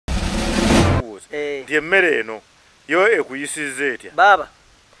kubuuza nti emmere eno yo ekuyisizza etya baba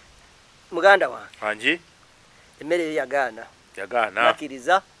muganda wange anji emmere yagaana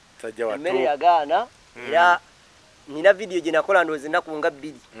nakiriza sajja watu emmere yagaana era nina video gye nakola ndowooza ennaku nga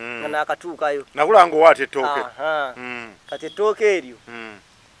 2 nga naakatuukayo nakulanga owaata ettooke kati ettooke eryo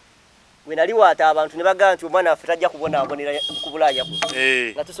bwe nali waata abantu ne bagamba nti omwana waffe tajja kubonaabonera ku bulaaya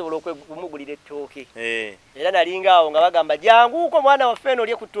nga tusobola okumugulira ettooke era nalinga awo nga bagamba janguuko omwana waffe eno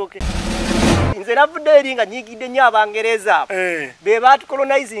olye ku ttooke nze navuddeyo eri nga nyiigidde nnyo Abangereza be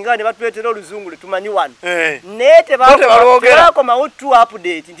baatukolonizinga ne batuleetera oluzungu lwe tumanyi wano naye tebakomawo to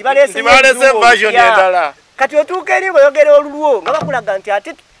update nti baleese version endala kati otuuka eri ng'oyogera olulwo nga bakulaga nti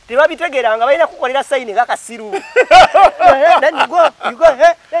ate tebabitegeera nga balina kukolera sayini ng'akasiru then you go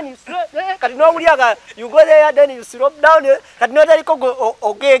then you kati n'owulyaga you go there then you slow down kati n'otaliko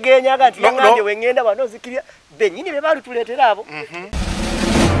ogeegeenyaga nti yaŋŋambye weŋŋenda wano ozikirya bennyini be balituleetera abo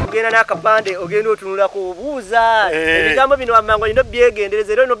ogenda n'akapande ogenda otunulako obuuza ebigambo bino wammanga olina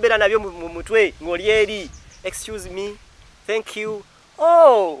obyegendereza era olina nabyo mu mutwe ng'oli eri excuse me thank you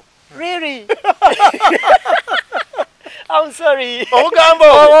oh really I'm sorry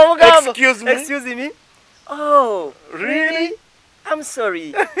excuse me oh really I'm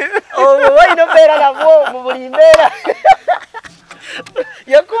sorry oh walina obeera nabwo mu buli mbeera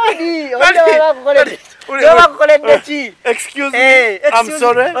yakodi bakukoledde ki excuse me I'm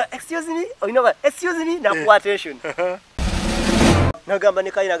sorry excuse me nakuwa attention nagamba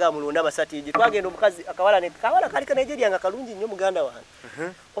ne kayina gamulonda amasatiji twagenda omukazi akawala kali ka Nigeria nga kalungi nnyo muganda wange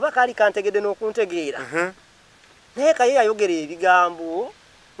oba kali kantegedde n'okuntegeera naye kaye yayogera ebigambo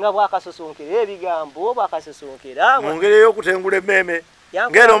nga bwakasosonkera mu ngeri ey'okutengula emmeme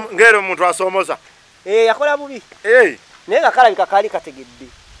ngero omuntu asomoza yakola bubi naye nga kalabika kaali kategedde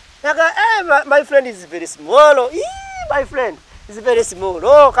naga my friend is very small my friend is very small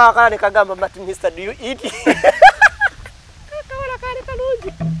kakala ne kagamba but Mr. do you eat kawala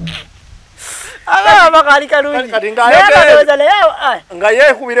kalungi kali kalungi nga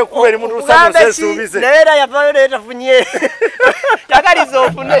yeekubire kuba eri muntu lusamusa esuubize naye era yavayo naye tafunye yakaliza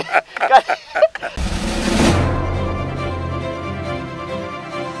ofune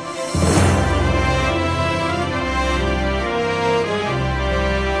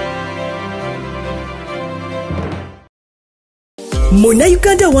Muna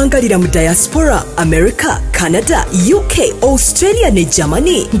Uganda wangalira mu diaspora, America, Canada, UK, Australia ne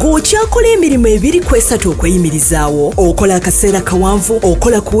Germany. Ng'okyakola emirimu ebiri kwesatu okweyimirizaawo. Okola akaseera kawanvu,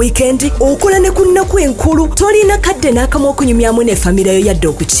 okola ku weekend, okola ne ku nnaku enkulu. Tolina kadde n'akamu okunyumyamu ne famire yo yadde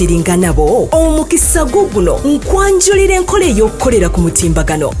okukiringa nabo. Omukisa guno nkwanjulira enkola ey'okukolera ku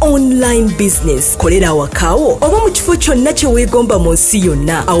mutimbagano online business. Kolera awakaawo oba mu kifo kyonna kye weegomba mu nsi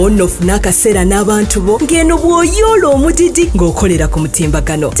yonna. Awo nno ofuna akaseera n'abantu bo ng'eno bw'oyoola omudidi ng'okolera ku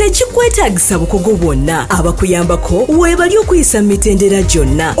mutimbagano. Tekikwetaagisa bukugu bwonna. Abakuyambako weebali okuyisa mu mitendera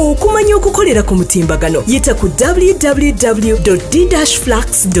gyonna. Okumanya okukolera ku mutimbagano yita ku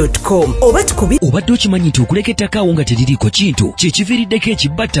www.d-flax.com oba tukubi. Obadde okimanyi nti okuleka ettaka awo nga teririiko kintu kyekiviiriddeko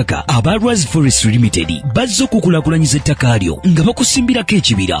ekibbattaka aba Olwa's Forestry Limited bazze okukulaakulanyiza ettaka lyo nga bakusimbirako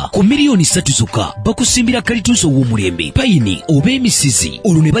ekibira ku miliyoni 3 zokka. Bakusimbira kalituuso ow'omulembe payini oba emisizi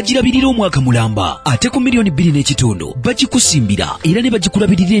olwo ne bagirabirira omwaka mulamba ate ku miliyoni 2.5 bagikusimbira era ne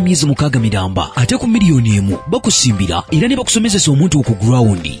bagikulabirira emyezi 6 miramba ate ku miliyoni 1 bakusimbira era ne bakusomesesa omuntu ku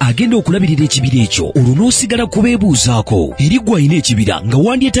ground agenda okulabirira ekibira ekyo olwo n'osigala kubeebuuzaako eri gwe alina ekibira nga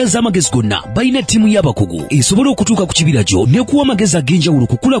wandyetaaza amagezi gonna balina ttiimu y'abakugu esobola okutuuka ku kibira kyo n'ekuwa amagezi ag'enjawulo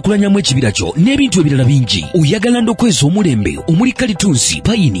okukulaakulanyamu ekibira kyo n'ebintu ebirala bingi. Oyagala nd'okweza omulembe omuli kalitunsi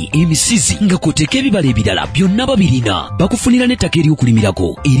payini emisizi nga kw'oteeka ebibala ebirala byonna babirina. Bakufunira n'ettaka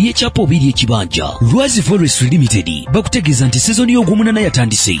ery'okulimirako ery'ekyapa oba ery'ekibanja. Olwa's Forestry Limited bakutegeeza nti sezooni y'ogw'omunana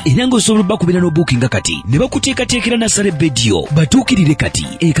yatandise era ng'osobola bakubeera n'obuukinga kati ne bakuteekateekera nasale bediyo batuukirire kati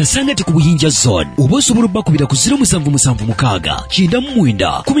ekasangati ku buyinja zone oba osobola bakubira ku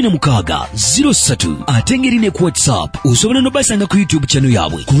 0776 ate ngeri ne ku WhatsApp osobola n'obasanga ku YouTube channel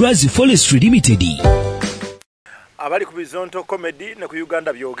yaabwe ku Olwa's Forestry Limited. Abali ku Bizonto comedy ne ku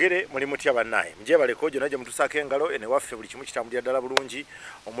Uganda byogere muli mutya bannaye mjebaleko gyo naje mutusaka engalo ene waffe buli kimu kitambulira ddala bulungi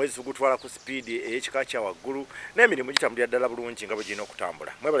omwezi gutwala ku speed ey'ekika kya waggulu n'emirimu gitambulira ddala bulungi nga bwe gino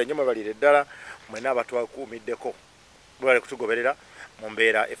okutambula. Mwebale nnyo mwebalire ddala mwena abatwakuumiddeko mwebale kutugoberera mu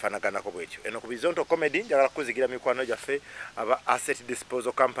mbeera efaanaganako bwetyo. Eno ku Bizonto comedy njagala kuzigira mikwano gyaffe aba asset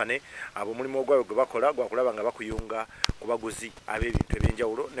disposal company abo mulimu ogwawe gwe bakola gwakulaba nga bakuyunga ku baguzi ab'ebintu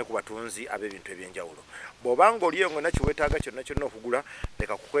ebyenjawulo ne ku batunzi ab'ebintu ebyenjawulo. Bw'obanga oliyo ng'ona kiweetaaga kyonna kyonna okugula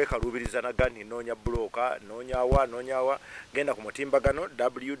leka kukwekaluubiriza na gani noonya bulooka noonyawa genda ku mutimbagano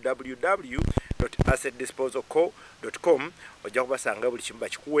www www.assetdisposalco.com ojja kubasanga buli kimu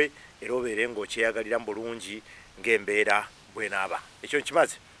bakikuwe era obeere ng'okyeyagalira mu bulungi ng'embeera bw'enaaba. Ekyo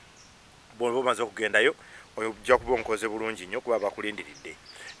nkimaze bw'oba omaze okugendayo ojja kuba onkoze bulungi nnyo kuba bakulindiridde.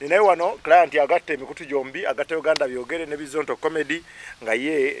 Ninayo wano client agatta emikutu gyombi agatta Uganda byogere ne Bizonto comedy nga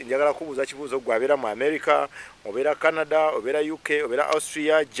ye njagala kubuuza kibuuzo gwe abeera mu America, obeera Canada, obeera UK, obeera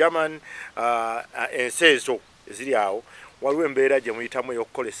Austria, German, enseezo eziri awo waliwo embeera gye muyitamu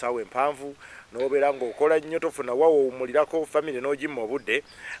ey'okukola essaawa empanvu n'obeera ng'okola nnyo tofuna wawummulirako family n'ogimma obudde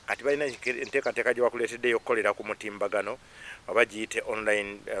kati balina enteekateeka gye bakuleetedde ey'okukolera ku mutimbagano oba giyite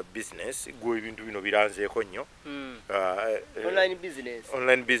online business gwe ebintu bino biranzeeko nnyo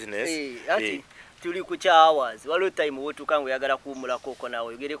online business tuli ku hours waliwo time wotuka ngo oyagala kuwummulako nawe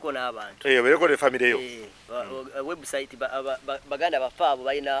oyogereko n'abantu obeereko ne family yo website baganda bafa abo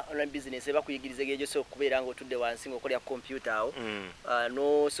balina online business bakuyigiriza egejo so okubeera ng'otudde wansi ng'okolera computer awo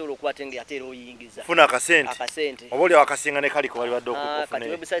n'osobola okuba ate ng'ate era oyingiza funa akasente oba oli akasinga ne kaliko bali badde okufuna kati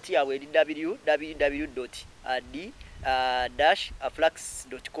website yaabwe eri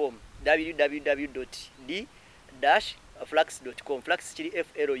www.d-flux.com www.d-flux.com flux kiri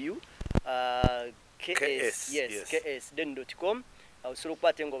FLU KS then.com osobola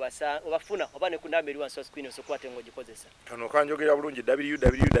okukwata ngo obafuna oba ne ku namba eri wansi wa screen osobola okukwata ngo ogikozesa kano kanjogera bulungi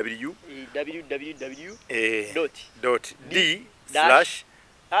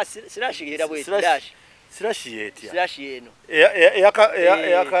www.d-//yeno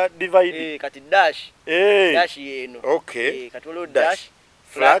yaka divide kati dash yeno okay kati waliwo dash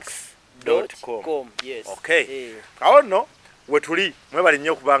flux.com yes okay kaono wetuli mwebali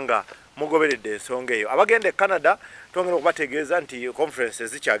nnyo kubanga mugoberedde ensonga eyo abagenda e Canada twongera okubategeeza nti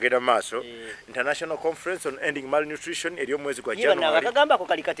conferences zikyagenda maaso International Conference on Ending Malnutrition eri omwezi gwa January akagambako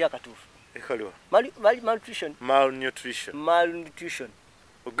kali kati akatuufu ekaliwa malnutrition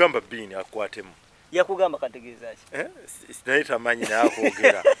ogamba bini akwatemu yakugamba kategeeza ki naye tamanyi naye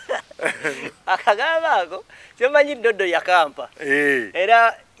akwogera akagamba ako kyemanyi doddo yakampa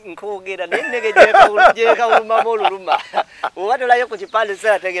era nkogera nenge jeka oluluma oba tolayo ku kipande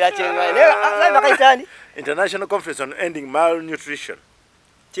sera tegera kyenga naye bakaitani International Conference on Ending Malnutrition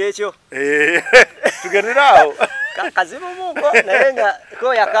kyekyo tugenderawo kazibu muko naye nga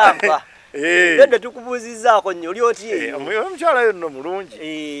ko yakampa doddo tukubuuzizaako nnyo oli oti omukyala yonno mulungi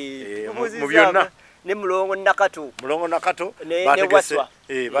mu byonna ne mulongo nakato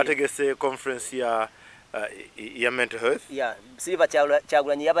bategese conference ya mental health Silva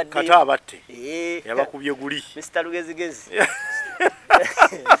Kyagulanyi yabadde kata abatte yabakubye guli Mr. Lugezigezi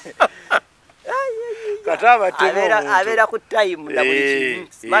kata abatte abeera ku time na buli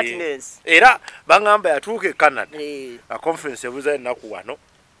smartness era bangamba yatuuka e Canada a conference ebuza ennaku wano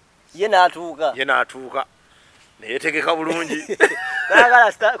ye n'atuuka neyetegeka bulungi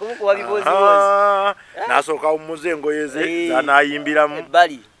baagala kumukuba bibozi n'asooka awummuza engoye ze zanayimbiramu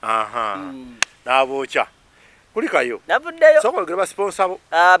ebbali n'abookya kulikayo navuddeyo sokologera basponsa bo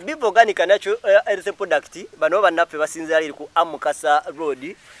Biv Organic Natural Health Product bano bannaffe basinzira liri ku Amukasa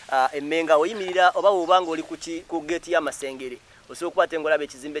Road Emmenga oyimirira oba obanga oli ku gate y'amasengere osobola okukwata engolaba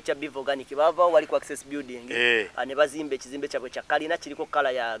ekizimbe kya Biv Organic bavawo wali ku Access Building ne bazimba ekizimbe kyabwe kya kalina kiriko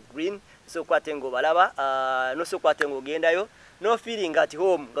kala ya green osobola okukwata ng'obalaba n'osobola okukwata ng'ogendayo no feeling at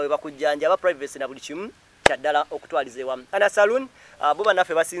home nga webakujjanja aba privacy na buli kimu kyaddala okutwaliza ewamu ana saloon bo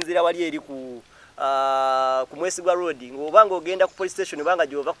bannaffe basinzira wali eri ku Mwesigwa Road ng'obanga ogenda ku police station obanga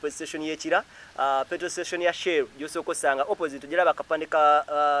gyova ku police station y'Ekira petrol station ya Shell gy'osooka osanga opposite ogiraba akapande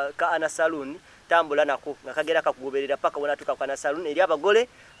ka Ana Saloon tambula nako nga kagera kakugoberera paka wonatuuka ku Ana Saloon eri abagole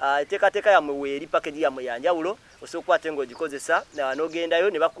enteekateeka yammwe weeri package yammwe yanjawulo osobola okukwata ng'ogikozesa n'ogendayo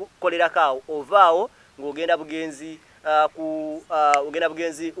ne bakukolerako awo ovaawo ng'ogenda bugenzi ogenda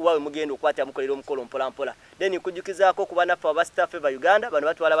bugenzi wawe mugenda okwata mukolera omukolo mpolampola then kujukizaako ku bannaffe aba staff eva Uganda bano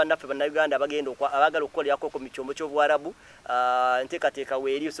batwala bannaffe bannayuganda abagala okukolerako ku mikyombo ky'Obuwarabu nteekateeka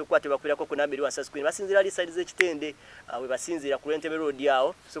weeri osobola bakwirako ku namba eri wansi screen basinzira ali side z'ekitende we basinzira ku Lentebe Road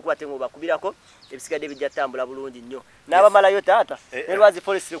awo osobola bakubirako ebisigadde bijja tambula bulungi nnyo n'abamalayo taata ne Lwazi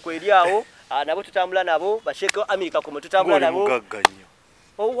Forest kweri awo nabo tutambula nabo basheke America kumwe tutambula nabo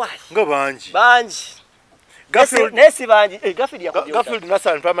nga bangi Garfield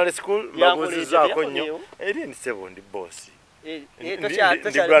Nassar Primary School mabuzizaako nnyo eri nisebo ndi boss ndi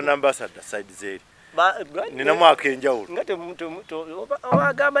brand ambassador side zeri nina mwaka enjawulo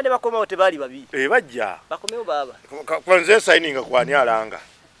obagamba ne bakomawo tebaali babi bajja bakomewo baba kwanze signing kwani alanga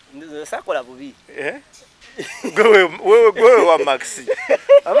sakola bubi gwewe wa Maxi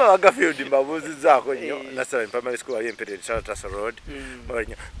ama Garfield mbabuzizaako nnyo Nassar Primary School ali empete Charles Road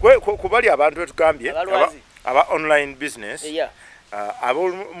kubali abantu betugambye aba online business abo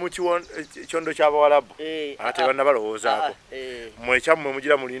mu kyondo ky'abawalabu ate banna balowoozaako mwekyammwe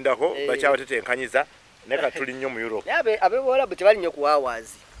mugira mulindako bakyabatetenkanyiza naye katuli nnyo mu Europe abewalabu tebali nnyo ku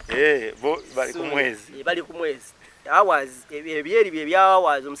hours bali ku mwezi bali ku mwezi hours ebyeri bye bya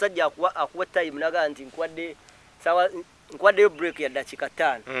hours omusajja akuwa time naga nti nkwaddeyo break ya dakika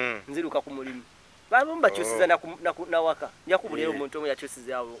 5 nziruka ku mulimu baba mbakyusiza na waka nyakubulira omuntu omu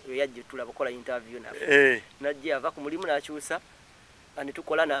yakyusiza abo yajje tulaba kola interview nafe najje ava ku mulimu nakyusa ani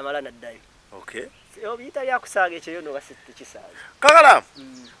tukola na amala naddayo okay obiyita byakusaaga ekyo no basite kisaaga Kakalaamu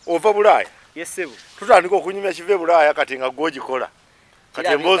ova Bulaaya yesebo tutandika okunyumya kive Bulaaya kati nga gwogikola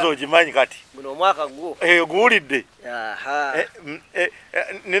kati emboozi ogimanyi kati guno omwaka gwo guwulidde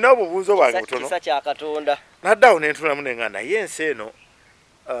nina obubuuzo bwange butono kisa kya Katonda naddaawo ne ntulamu ne nga naye ensi eno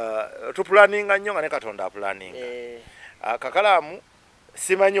tupulaninga nnyo nga ne Katonda apulaninga Kakalaamu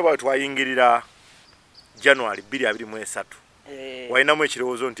simanyi oba twayingirira January 2023 walinamu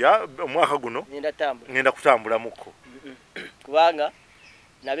ekirowoozo nti omwaka guno ngenda kutambulamuko kubanga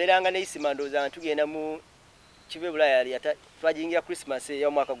nabeeranga neisima ndowooza nga tugenda mu kive Bulaaya twajingira Christmas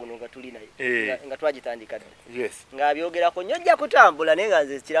y'omwaka guno nga tuli naye nga twagitandika nga byogerako nnyo ojja kutambula naye nga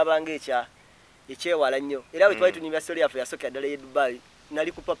nze kirabanga ekyewala nnyo era bwe twali tunyumya story yaffe yasooka ddala ye Dubai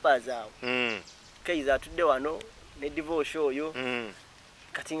nali ku papaazi awo Kaiza atudde wano ne divorce oyo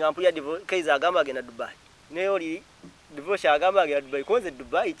kati nga mpulira Kaiza agamba agenda Dubai naye oli divorce agamba agenda Dubai konze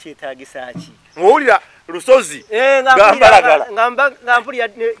Dubai kyetaagisa ki owulira lusozi gambalagala nga mpulira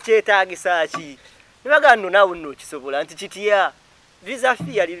kyetaagisa ki nibaga nno naawe nno kisobola nti kitya visa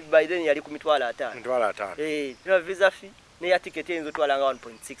fee yali by then yali ku mitwalo 5 visa fee ne ya ticket enzo twalanga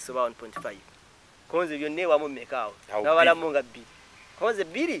 1.6 oba 1.5 konze byonna ewamu mmekaawo nabalamu nga 2 konze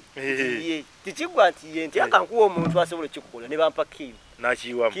 2 tikigwa nti ye nti akankuwa omuntu asobola okikukola ne bampa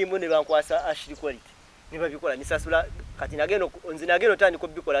kimu ne bankwasa ashiri quality ne babikola nisasula kati nze nageno tandika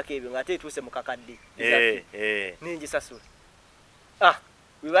obikolako ebyo ng'ate etuuse mu kakadde ningisasula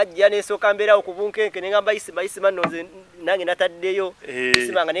wibajja nesooka mbeerawo ku bunkenke ne ngamba isima nno nze nange nataddeyo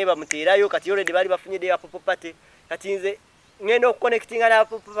isima nga naye bamuteerayo kati olwedde baali bafunyeddeyo apopopate kati nze ngenda okuconnectinga na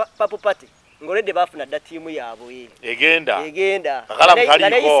papopate ng'olwedde baafuna dda tiimu yaabwe egenda nga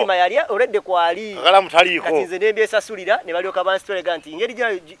naye isima yali olwedde kwali kati nze nembyesasulira ne balyoka bansitolega nti ngeri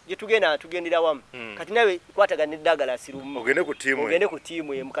gye tugendera wamu kati nawe kwatagana eddagala sirumu ogende ku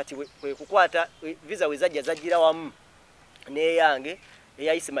tiimu emu kati kwekukwata visa wezajja zajjira wamu neyange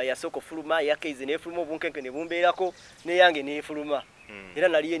eya isima yasoko fuluma ya Kaize ne fuluma obunkenke ne bumbeerako ne yange ne fuluma era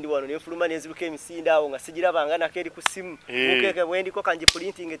nali ndi wano ne fuluma ne nziruka emisinda awo nga sigirabanga nakeri ku simu bunkenke bwendiko kanji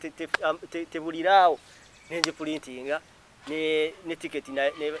printing tebulirawo nenje printinga ne ticket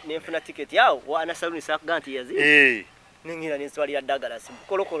ne mfuna ticket yawo wana saluni sa ganti yazi ningira ne nswalira ddagala simu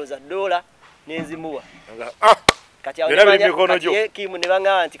kolokoloza dola nenzimuwa kati awo kimu ne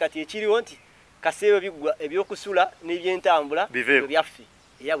banga nti kati ekiriwo nti kasebe bigwa ebyokusula n'ebyentambula byaffe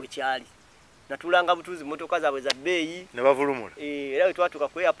eyawe kyali natulanga butuzi motoka zaabwe za beeyi ne bavulumula era we twatuka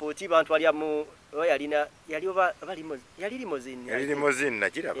ku airport bantu yali limousine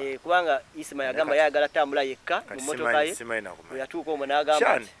nakiraba kubanga isima yagamba yayagala tambula yekka mu motoka ye yatuuka omwo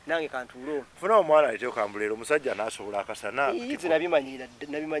n'agamba nange kantuulo funa omwana alete okambulera omusajja n'asobola akasana izi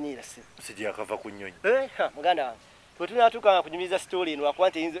nabimanyira sijja akava ku nnyonyi muganda wange tunatuka kunyumiza story eno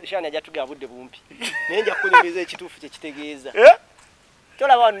akwante shana ajatuga budde bumpi nenja kunyumiza ekitufu kye kitegeeza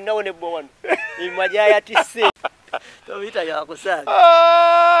tola wanu nawo ne bwo wanu imaja ya tisse to bita ya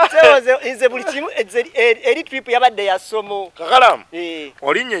kusanga sewoze inze buli kimu eri trip yabadde ya somo Kakalaamu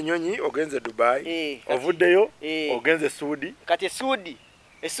olinye ennyonyi ogenze Dubai ovuddeyo ogenze Sudi kati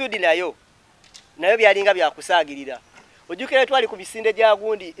Sudi nayo byalinga byakusaagirira ojukira twali ku bisinde gya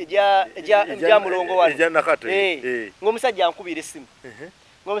gundi ejja mulongo wano ejja nakato ng'omusajja ankubira essimu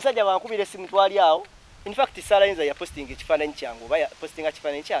ng'omusajja bankubira essimu twali awo in fact Salayinza ya posting ekifaananyi kyange oba postinga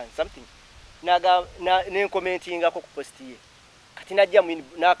kifaananyi kyange something ne commentinga ko ku post ye kati najja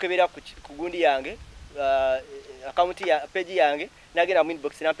nakebera ku gundi yange account ya page yange nagenda mu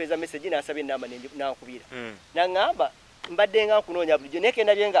inbox nampeza message nasabye namba nankubira nangamba mbadde nga nkunoonya bulijjo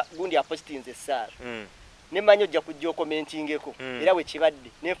nekenda byenga gundi ya postinze essaawa nemanyo jja kujja commentingeko era we kibadde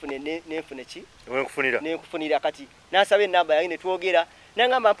nenfune ki nenkufunira kati nasabe namba yange netwogera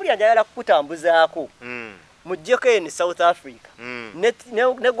nangamba mpulira njagala kukutambuzaako mujjeko eno South Africa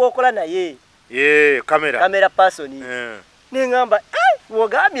ne gwokola naye kamera person nengamba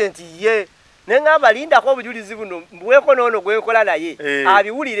wogambye nti ye nengamba lindako obujulizi buno mbuweeko noono gwenkola naye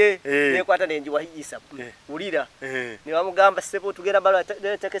abiwulire nekwata nenjiwahiyisa wulira ne bamugamba sebo tugenda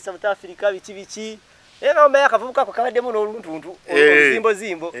balwateke South Africa biki era ombeya akavubuka ko kabaddemu n'oluntuntu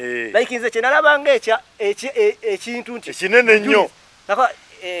zimbo like nze kye nalabanga ekintu nti kinene nnyo nako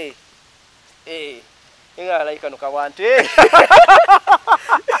inga like no kawante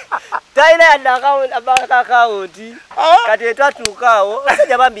taina ya account kati etatukawo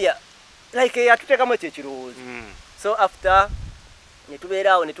asajja bambia like yatuteka mu chechiruzi so after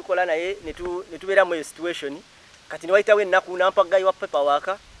netubeerawo netukola naye netubeera mu situation kati ni waitawe naku nampa gayi wa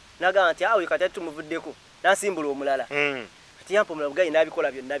paperwork naga anti awe kati tumuvuddeko nasimbula omulala kati yampa omulala gayi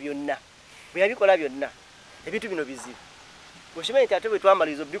nabikola byonna bwe yabikola byonna ebintu bino bizibu Bushime ntatwe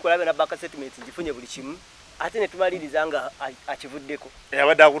twamalizo bikola byo na back settlement njifunye buli kimu ate ne tumaliriza nga akivuddeko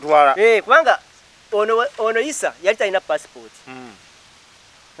yabadde akutwala kubanga ono Isa yali talina passport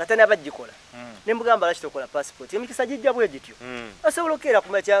natana abajikola nembugamba lakitokola passport emikisa jijja bwe gityo asobola okera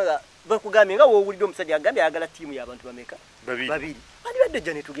kumachanga bakugambye nga wowulidde omusajja agambye ayagala tiimu y'abantu bameka babiri bali badde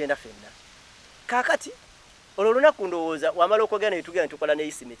jja ne tugenda fenna kakati ololunaku ndowooza wamala okwogera ne tugenda tukola ne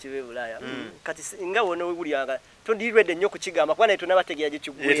Isa nekibe Bulaya kati nga wono wewulyanga tondirwedde nnyo kukigamba kuba naye tonabategera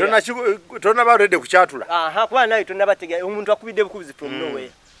gyekigwera tonabalwedde kukyatula kuba naye tonabategera omuntu akubidde bukubizi from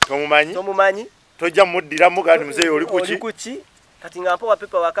nowhere tomumanyi tojja muddiramu gandi muzeeyi oli kuki kati nga mpowa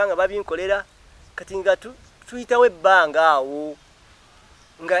pepa wakanga babinkolera kati nga tuyitawo ebbanga awo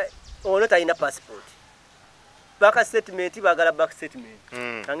nga ono talina passport back statement bagala back statement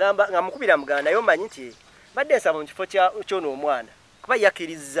nga mukubira muganda naye omanyi nti badde nsaba mu kifo kyono omwana kuba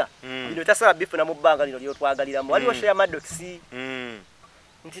yakiriza bino tasobola bifuna mu bbanga lino lyotwagaliramu waliwo share madoksi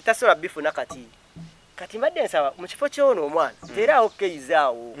nti tasobola bifuna kati badde nsaba mu kifo kyono omwana teeraawo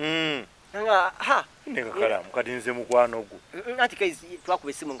keizaawo nga Kakalaamu kati nze mukwano gwo ati kezi twakuba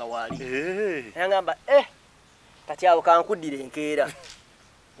essimu nga waali ngamba kati awo kankuddira enkeera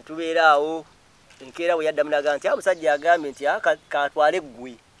netubeeraawo enkeera bwe yaddamu naga nti omusajja agambye nti katwale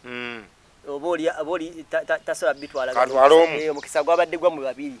ggwe oba oli tasobola bitwala omukisa gwabadde gwa mu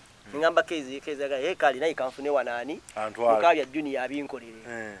babiri ngamba kezi kali naye kanfune wanaani Mukaabya Junior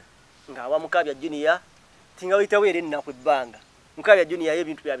abinkolere ng'awa Mukaabya Junior tinga wayitawo era ennaku ebbanga Mukaabya Junior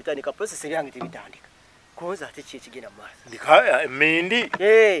ebintu byabitandika process ebyange tebitandika koza ate kigenda mu maaso ndikaya mindi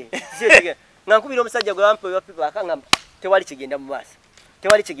nga nkubira omusajja gwe wampa ewapipa akangamba tewali kigenda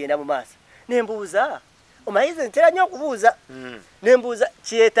mu maaso nembuuza omayize ntera nnyo okubuuza nembuuza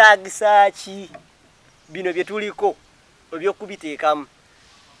kyetaagisa ki bino bye tuliko ebyokubiteekamu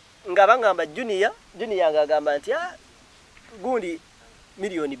nga bangamba Junior ng'agamba nti gundi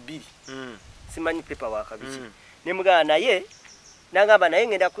miliyoni 2 simanyi pepa wakabiki nemugana naye nangamba naye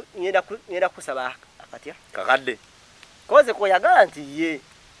ngenda kusaba akatya kakadde koze koyagala nti ye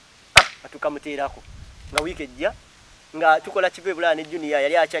atukamuteerako nga wiiki ejja nga tukola kive Bulaya ne Junior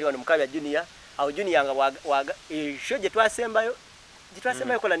yali akyali wano Mukaabya Junior awo Junior nga show gye twasembayo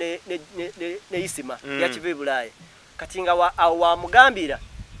kola ne Isima ya kive Bulaya kati nga awo wamugambira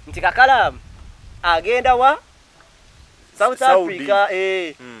nti Kakalaamu agenda wa South Africa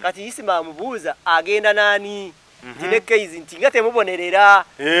kati Isima amubuuza agenda nani Tine keizi nti nga temubonerera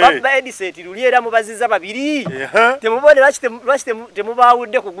baba Edisent luli era mubaziza babiri temubonera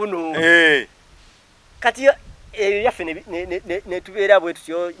temubawudde ku guno kati yaffe ne tubeera bwe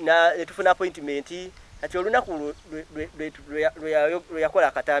tutyo ne tufuna appointment kati olunaku lwe yakola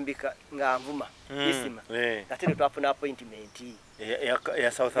akatambika nga nvuma Isima kati ne twafuna appointment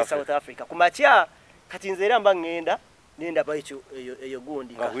ya South Africa kumakya kati nze era mba ngenda nenda baicho eyo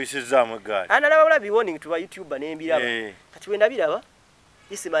gundi ngakwisizaamu egaali analaba bulabi warning tuba YouTuber nembiraba kati wenda biraba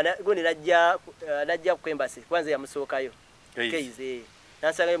Isima gundi najja ku embassy kwanza yamusookayo keize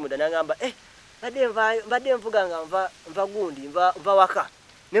nansagayo muda nangamba badde nvuga nga nva gundi nva waka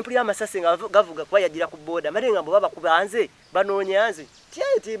nempulira amasasi nga gavuga kwa yagira ku boda mali ngambo baba kubanze banonyanze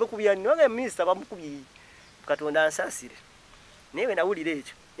tiye bakubya nonga minister bamukubyi Katonda ansasire newe nawulira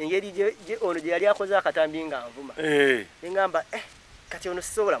ekyo engeri je ono je yali akoze akatambi nga nvuma ngamba kati ono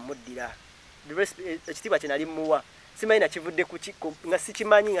sisobola muddira ekitiibwa kye nali muwa simanyi nakivudde nga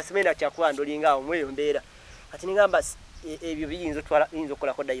sikimanyi nga simanyi nakyakwandoli nga omweyo mbeera kati ngamba ebyo biyinza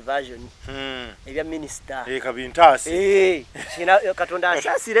okukolako diversion ebya minister kabintaasi Katonda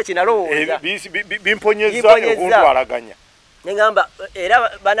ansasire kinalowooza bimponyeza okuntwalaganya ngamba era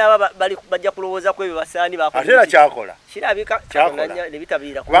bana bajja kulowooza ku ebyo basaani ate kyakola kirabika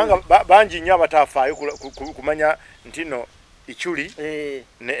nebitabirira kubanga bangi nnyo abatafaayo kumanya nti no Ichuli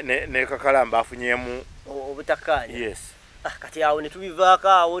ne Kakalaamu bafunyemu obutakkaanya kati awo ne tubivaako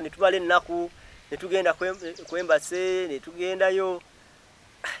awo ne tubala ennaku ne tugenda ku embassy ne tugendayo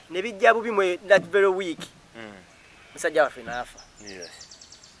ne bijja bubi that very week musajja waffe n'afa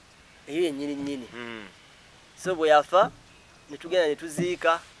eyo yennyini so bwe yafa ne tugenda ne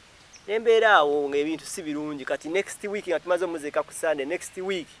tuziika nembeera awo ng'ebintu si birungi kati next week nga tumaze omuziika ku Sunday next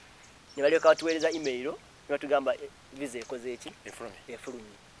week ne balyoka batuweereza email batugamba visa ekoze eki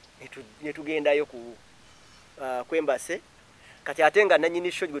efulumye netugendayo ku kwembase kati ate nga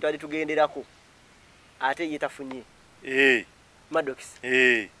nanyini show gwe twali tugenderako ate yetafunye Maddox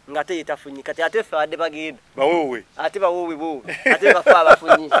nga ate yetafunye kati ate fe adde bagenda bawowe ate bawowe ate bafa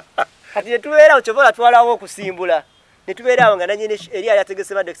abafunye kati netubeera ochobola twalawo okusimbula netubeera nga nanyini eri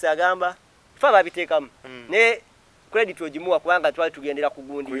yategese Maddox agamba fa babiteekamu ne credit ojimuwa kubanga twali tugendera ku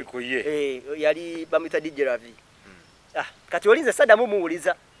gundi yali bamita DJ Ravi kati olinze Sadamu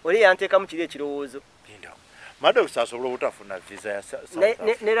muwuliza oli yanteekamu kiri ekirowoozo Maddox asobola obutafuna visa ya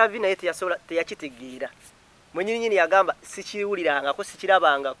ne Ravi naye teyakitegeera mwenyini yagamba sikiwulirangako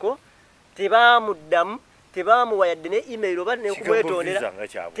sikirabangako tebamuddamu tebamuwa yadde ne email oba ne kumwetondera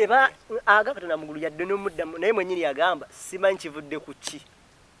agamba tunamugulu yadde nomuddamu naye mwenyini yagamba simanyi kivudde ku ki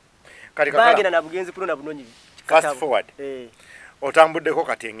kati bagenda na bugenzi kulona bunonyi fast forward otambuddeko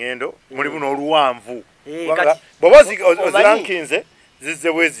kati engendo muli buno oluwanvu bobo ozirankinze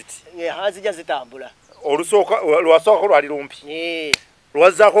zizze bweziti hazija zitambula olusooka lwasooka lwali lumpi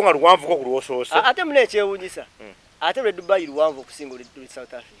lwazzaako nga luwanvuko ku lwosoose ate mune ekyewuunyisa ate lwe Dubai luwanvu okusinga olu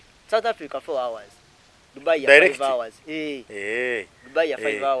South Africa 4 hours Dubai ya 5 hours Dubai ya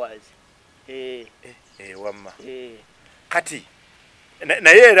 5 hours wamma kati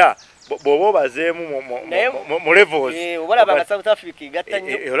naye era bw'oba obazeemu mu levels obalaba nga South Africa egatta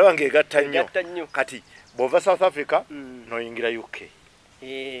nnyo olaba ng'egatta nnyo kati bw'ova South Africa n'oyingira UK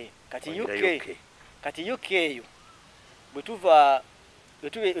kati UK eyo bwe tuva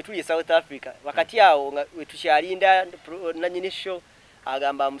wetuye South Africa wakati awo nga wetukyalinda nanyini show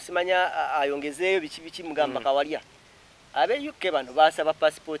agamba musimanya ayongezeeyo biki mugamba kawalya abe UK bano basaba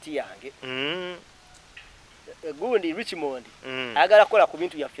passport yange gundi Richmond agala kola ku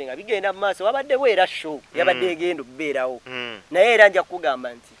bintu byaffe nga bigenda mu maaso wabadde bwera show yabadde egenda okubeerawo naye era nja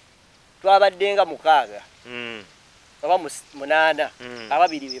kugamba nti twabaddenga mukaaga oba munana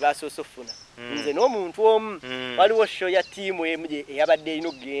ababiri be basoose ofuna nze n'omuntu omu waliwo show ya tiimu emu eyabadde erina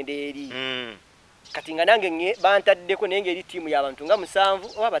okugenda eri kati nga nange bantaddeko naye ng'eri tiimu y'abantu nga 7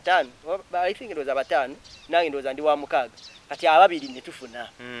 oba 5 I think ndowooza 5 nange ndowooza ndi wa mukaaga kati ababiri ne tufuna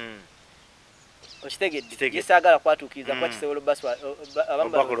okitegedde yesaagala kwatuukiriza kuba kisobola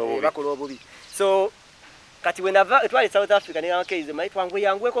bakola obubi so kati wenava twali South Africa neyankeize mayi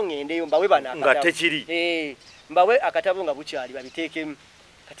twangweko ngendeyo mbawe bana nga tekiri mbawe akatabo nga bukyali babiteekemu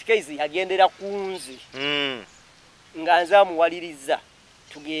kati keizi yagendera kunzi nga nze amuwaliriza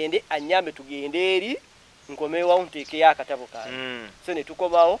tugende anyambe tugende eri nkomeewo nteekeyo akatabo kange so ne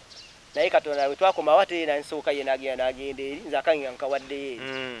tukomawo naye Katonda we twakomawo ate nansooka ye n'agenda eri nze akange nkawadde eri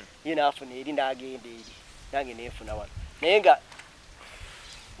ye n'afuna eri n'agenda eri nange neefuna wano naye nga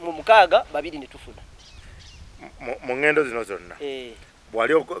mu mukaaga babiri ne tufuna mu ngendo zino zonna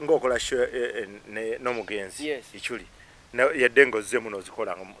bwali ng'okola n'omugenzi Ichuli yadde ng'ozzeemu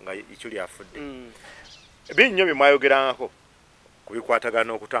n'ozikola nga Ichuli afudde binnyo bye mwayogerangako ku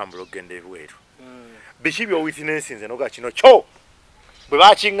bikwatagana okutambula okugenda ebweru biki by'owitness nze noga kino kyo bwe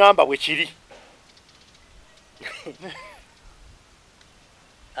bakiŋŋamba bwe kiri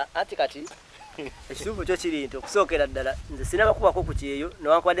ati kati ekituufu kyo kiri nti okusookera ddala nze sinabakubako ku kyeyo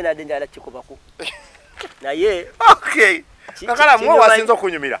newankubadde nadde njala kikubako naye Kakalaamu wasinza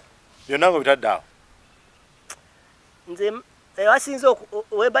okunyumira byonna ngo bitadde awo nze wasinza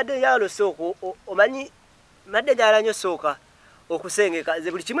webadde yalo sooka omanyi madde gyala nnyo sooka okusengeka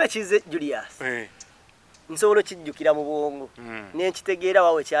nze buli kimu ekize Julius nsobola kijjukira mu bwongo nenkitegeera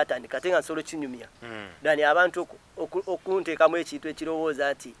wawe kyatandika ate nga nsobola kinyumya dani abantu okunteekamu ekintu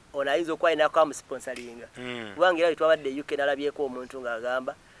ekirowooza nti ono ayinza okuba ayinako amusponsalinga kubanga era twabadde UK nalabyeko omuntu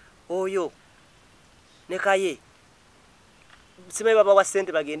ng'agamba oyo ne kaye simanyi babawa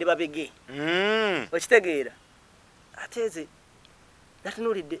ssente bagende babege okitegeera ate nze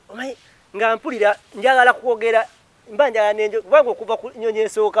natunuulidde omanyi nga mpulira njagala kwogera mba njagala nenjo kubanga okuva ku nnyonyi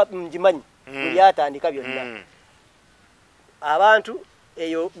esooka ngimanyi byatandika byonna abantu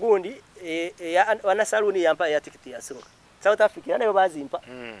eyo gundi wana saluni yampa ya tikiti yasooka South Africa nayo bazimpa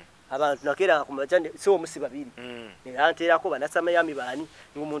abantu nakera kumachande so musi babiri neranterako banasama yami bani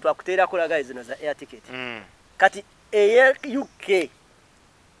ngomuntu akuterako laga zino za air ticket kati eye UK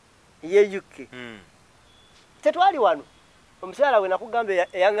tetwali wano omukyala we nakugambe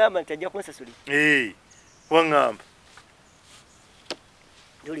yangamba nti ajja kunsasuli wangamba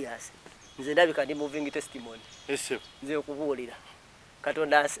Julius nze ndabika ndi moving testimony nze okubuulira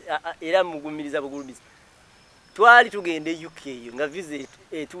Katonda era mugumiriza bugulumiza twali tugende UK nga visa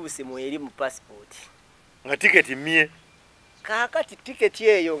etuuse mu eri mu passport nga ticket mie kakati ticket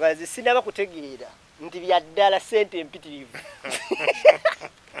eyo nga sinaba kutegeera nti bya ddala sente empitirivu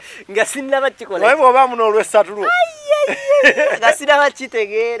nga sinaba kikola wewe oba muno olw'essatu nga sinaba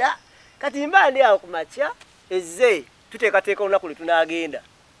kitegeera kati mba ndi awo ku makya ezze tuteekateeka olunaku lwe tunaagenda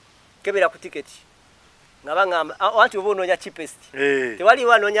kebera ku tiketi nga bangamba anti oba onoonya cheapest tewali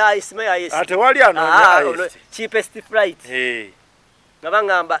wanoonya tewali anoonya cheapest flight nga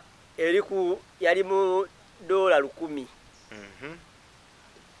bangamba yali mu $1,000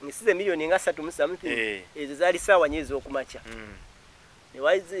 ngisize milioni nga 3 ezo zaali saawa nyezo okumakya ne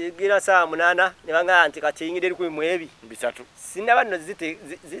wayigira saa 8 ne banga anti kati yingide 12 sinaba nno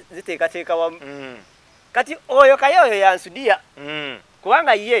ziteekateeka wamu kati oyo kayoyo yansudia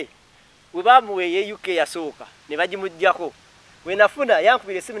kubanga ye we bamuweeye UK yasooka ne bagimujjako we nafuna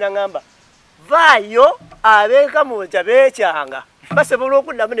yankubira esimu nangamba vaayo abeeka mu nca beekyanga basobola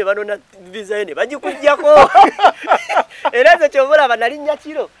okuddamu ne banona visa ye ne bagikujjako era ekyo kyobulaba nalinnya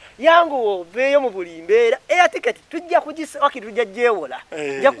kiro yangu oveeyo mu buli mbeera eya tiketi tujja wakati tujja gyewola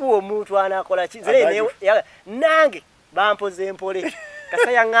nja kuwa omuntu anaakola kizere nange bampoze empole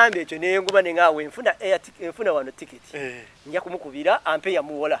kasa yaŋŋambye ekyo nenguba ne ngaawe enfuna wano tiketi nja kumukubira ampe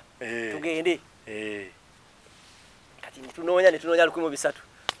yamuwola tugende kati netunoonya 1,300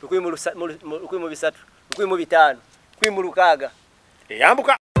 1,500 1,600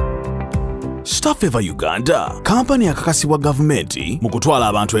 eyambuka Staff Eva Uganda, kampani akakasibwa gavumenti mu kutwala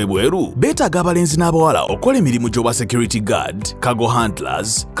abantu ebweru beetaaga abalenzi n'abawala okola emirimu gy'obwa security guard, cargo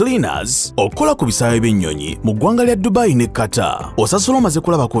handlers, cleaners, okola ku bisaawe by'ennyonyi mu ggwanga lya Dubai ne Qatar, osasula omaze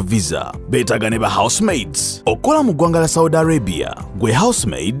kulaba ku visa. Beetaaga ne ba housemaids, okola mu ggwanga lya Saudi Arabia. Gwe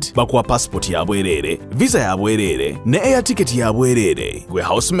housemaid bakuwa passport ya bwereere, visa ya bwereere ne air ticket ya bwereere. Gwe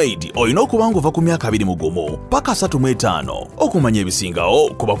housemaid olina okuba ng'ova ku myaka 21 paka 35 okumanya ebisingawo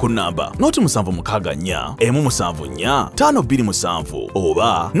kuba ku namba noti 764 174 527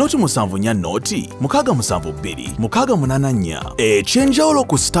 oba noti 74 noti 672 684. Ekyenjawulo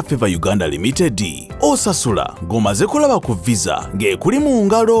ku Staff Eva Uganda Limited osasula ng'omaze kulaba ku visa ng'ekuli mu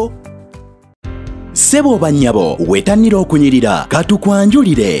ngalo. Sebo banyabo wetanira okunyirira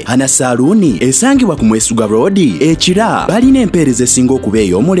katukwanjulire Hana Saluni esangibwa ku Mwesuga Road ekira balina empeereza esinga okuba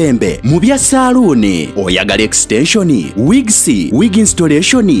ey'omulembe mu bya saluni. Oyagala extension, wigs, wig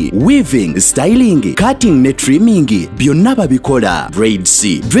installation, weaving, styling, cutting ne trimming byonna babikola. Braids,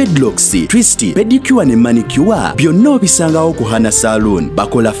 dreadlocks, twist, pedicure ne manicure byonna obisangawo ku Hana Saluni.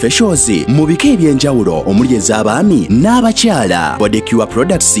 Bakola facials mu bika ebyenjawulo omuli ez'abaami n'abakyala. Bodicure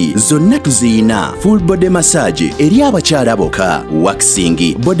products zonna tuziyina. Full body massage eri abakyala bokka,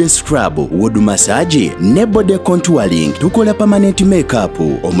 waxing, body scrub, wood massage ne body contouring. Tukola permanent makeup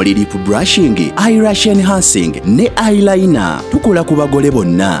omuli lip brushing, eyelash enhancing ne eyeliner. Tukola ku bagole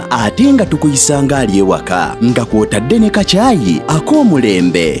bonna ate nga tukuyisanga ali ewaka nga kwotadde ne kacaayi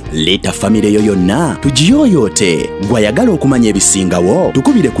ak'omulembe. Leeta famire yo yonna tugiyooyoote. Gwayagala okumanya ebisingawo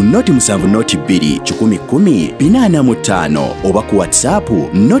tukubire ku noti 7 noti 2 10 45 oba ku WhatsApp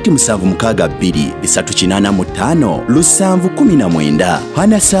noti 762 385 719.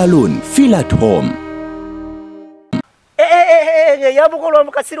 Hana Salon, feel at home. Yabukolwa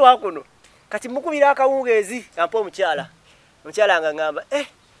mukasiro wakuno kati mukubira akawungeezi ampa omukyala nga ngamba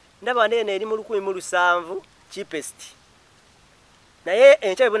ndaba nene eri mu 1,700 cheapest naye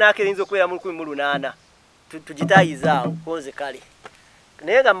enkya bunaakerinza okubeera mu 1,800 tugitayizaawo konze kale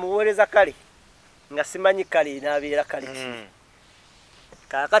naye nga muweereza kale nga simanyi kale inaabeera kale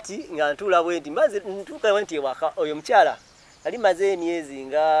kakati nga ntula bwendi ntuuka bwenti ewaka oyo mukyala ali maze emyezi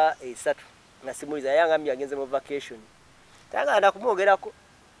nga 3 nga simuliza yangambye agenze mu vacation tangana kumwogerako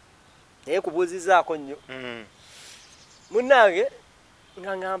naye kubuuzizaako nnyo munnange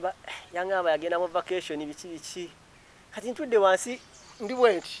nga ngamba yangamba yagenda mu vacation biki kati ntudde wansi ndi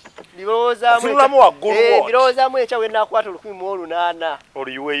bwenti birowoozamu ekya we nakwata 1,800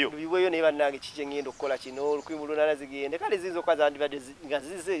 oliweyo naye bannange kiki ngenda okukola kino 1,800 zigende kale zizo kwa zandibadde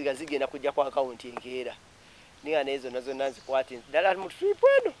nga zigenda kujja ku akawunti enkeera ninga nezo nazo nanzikwate ddala mu trip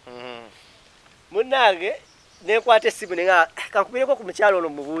eno munnange nekwata essimu nenga kankubireko ku mukyalo ono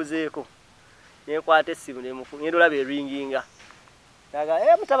mubuuzeeko nekwata essimu ngenda olaba eringinga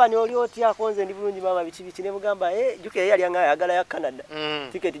naga mutabani oli otya konze ndi bulungi mama biki ne mugamba juke yali anga yagala ya Canada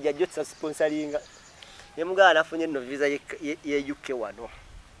ticket jajjo tsa sponsoringa ne mugala nafunye no visa ye UK wano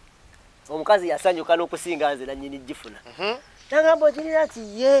omukazi yasanjuka n'okusinga nze na nyini gifuna nagamba ojirira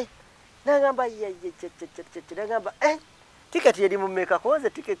ati ye nagamba nagamba ticket yali mu meka konze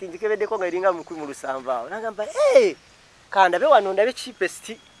ticket njikebeddeko nga iringa mu 1,700 nagamba kandabe wano ndabe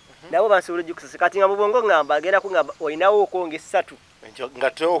cheapest nabo bansobola jukusasa kati nga mubongo ngamba agenda kungamba oyinawo okonge 3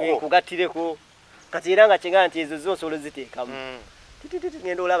 ngatoko kugatireko kati era nga kyenga nti ezo zonsobola ziteekamu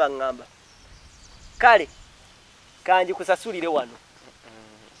ngenda olaba ngamba kale kanji kusasulire wano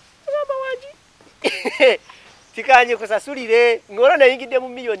tikanye kusasulire ngolo nayingidde mu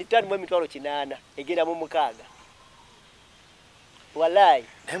milioni 5.8 egenda mu mukaaga wallahi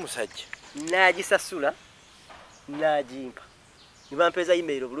musajja nagisasula najimpa nibampeza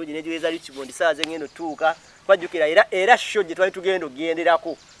email bulungi nejiweza lichibondi saaze ngeno tuuka kwajukira era show je twali tugendo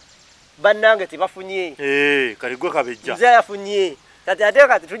genderako bannange tibafunye kali gwe kabejja nze yafunye kati ate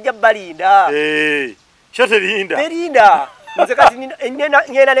kati tujja balinda shote linda berinda nze kati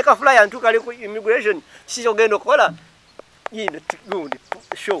ngena ne kafula yantuka ku immigration sisho gendo kola yino gundi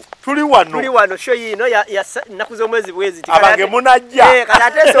show tuli wano show yino ya nakuzo mwezi bwezi abange munajja kati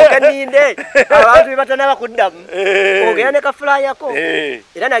ate soke ninde abantu batana bakuddamu ogenda ne kafula yako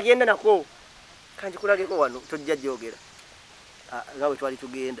era nagenda nako kanji kulageko wano tojja jogera ngawe twali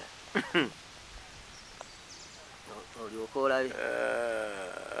tugenda oliokola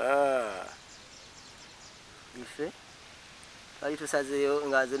ife ali tusazeyo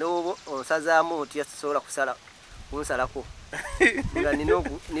ngaze nobo onsazaamu otiya sola kusala unsalako nga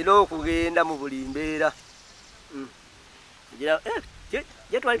nino kugenda mu bulimbeera ngira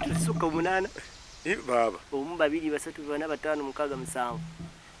je twali tusuka 8 baba 1 2 3 4 5 6 7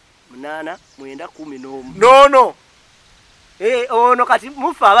 8 9 10 no ono kati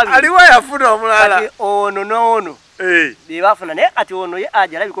mufa ababiri aliwa yafuna omulala kati ono bibafuna ne kati ono ye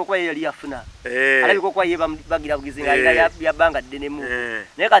aja labiko kwa yali yafuna alabiko kwa ye bagira bugizinga ya banga denemu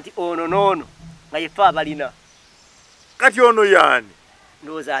ne kati ono nga yefa abalina kati ono yani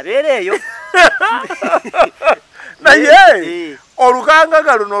ndoza abereyo naye olukanga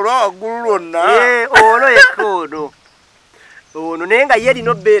galuno lwagulu lwonna ono yekono ono nenga yeri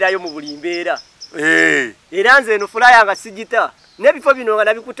no beerayo mu bulimbeera era nze eno fulaya nga sigita nebifo bino nga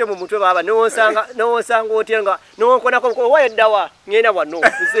nabikute mu mutwe baba nowonsanga otyenga nowonkonako wayeddawa ngenda wano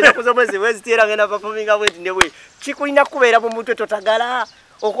nkuzo mwezi tera ngenda performinga bweti nebwe kikulina kubeera mu mutwe totagala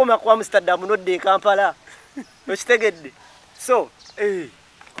okoma ku Amsterdam nodde Kampala nokitegedde so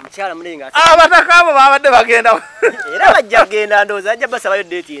mchala mlinga abatakabo babadde bagenda era bajja genda ndoza ajja basabayo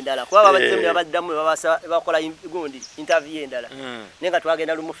date endala kuba babadde abaddamu bakola gundi interview endala nenga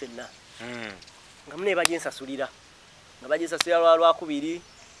twagenda lumu fenna ngamune bajensasulira nga bajensasulira lwakubiri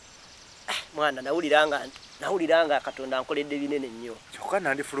mwana nawuliranga Katonda ankoledde binene nnyo kyokka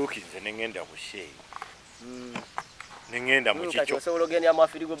nandi fulukinze nengenda bushe nengenda mu kicho osobola ogenda mu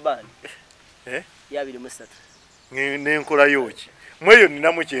Afirigo band ya 23 nenkola yoki mweyo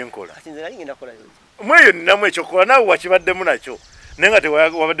ninamu kyenkola kati nze nali nakola yoki mweyo ninamu ekyokola nawe wakibaddemu nakyo nenga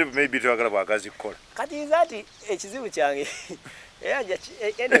tewabadde maybe tewagala bwagazi kukola kati zati ekizibu kyange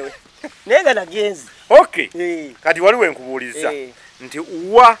anyway nenga nagenzi okay kati waliwo enkubuuliza nti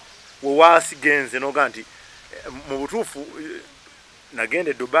wewasigenze noga nti mu butuufu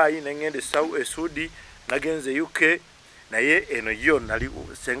nagende Dubai nengende Saudi nagenze UK naye eno yo nali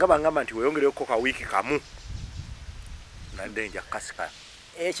senga bangamba nti weyongereko ka wiki kamu nandenja kasika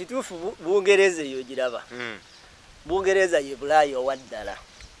ekituufu Bungereza yo giraba Bungereza ye Bulaya owaddala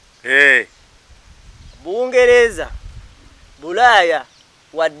Bungereza Bulaya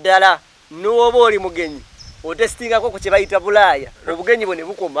waddala n'oba oli mugenyi otestingako ku kye bayita Bulaya obugenyi bone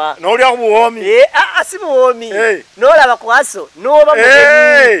bukoma n'oli akubuwomi si buwomi n'olaba kwaso n'oba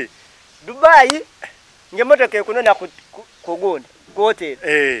mugenyi Dubai ng'emmotoka ekunona ku gundi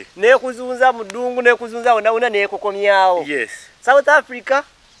hoteli nekuzunza mu ddungu nekuzunza wonna nekukomyawo South Africa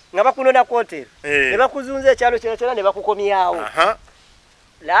nga bakunona ku hoteli ne bakuzunza ekyalo kyona ne bakukomyawo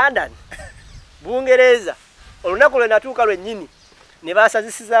London Bungereza olunaku lwe natuuka lwennyini ne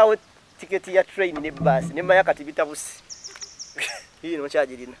basazisizaawo tiketi ya train ne bus ne maya kati bitabusi yino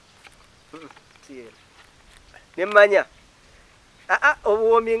kyagirina ne manya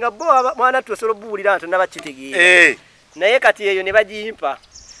obuwomi nga bo mwana tusobola buwulira nti nabakitegeera naye kati eyo ne bagimpa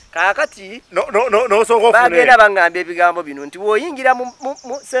kakati bagenda bangamba ebigambo bino nti woyingira mu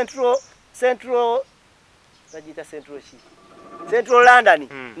central bagita Central London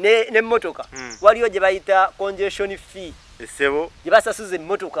ne motoka waliyo gye bayita congestion fee esebo gye basasuza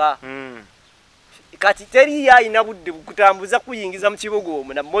emmotoka kati teri yayina budde kutambuza kuyingiza mu kibuga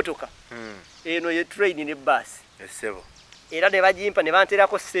omwo na motoka eno ye train ne bus esebo era ne bagimpa ne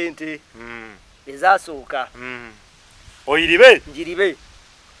banterako ssente ezasooka oyiribe njiribe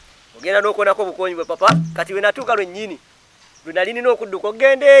ogenda n'okonako obukonyi bwe papa kati we natuuka lwennyini lwe nali nina okudduka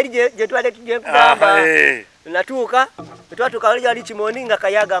ogenda eri gye twali kugamba natuuka twatuuka wali Kimondi nga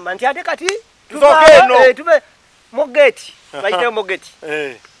kayagamba nti ate kati tuve mogeti bayitayo mogeti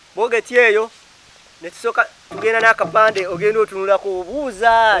mogeti eyo netusooka tugenda n'akapande ogenda otunulako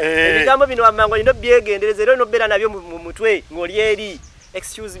obuuza ebigambo bino wamangu olina byegendereza era nobeera nabyo mu mutwe ng'oli eri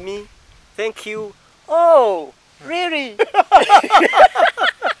excuse me thank you oh really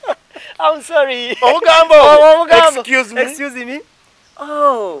I'm sorry. Ogambo. Excuse me.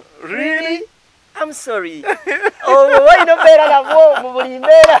 Oh, really? I'm sorry. Oh, why no better than what we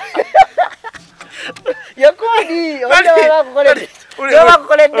better? You're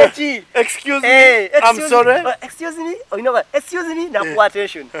excuse me. I'm sorry. Excuse me. Oh, you know what? Excuse me. Now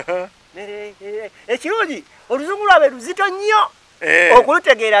attention. Ekirungi oluzungu lwabe luzito nnyo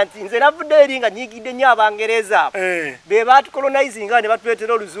okulutegeera nti nze navudde eri nga nyiigidde nnyo Abangereza be baatukolonizinga ne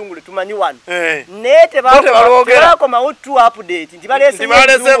batuleetera oluzungu lwe tumanyi wano naye tebakomawo tu update nti baleese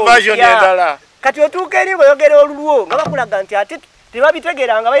version endala kati otuuka eri ng'oyogera olulwo nga bakulaga nti ate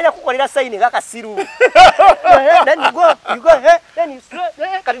tebabitegeera nga balina kukolera sayini ng'akasiru then you go then you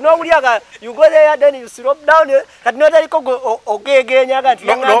kati n'owulyaga you go there then you slope down kati n'otaliko ogeegeenyaga nti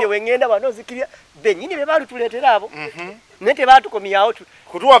yangambye wengenda wano ozikirya bennyini be baalituleetera abo naye tebaatukomyawo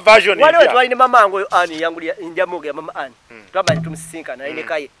kutuwa version waliwo twalina mama ngo ani yangulya njamugera mama ani twabali tumusisinkana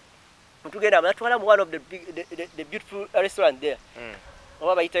nalinekaye tugenda natwala mu one of the beautiful restaurant there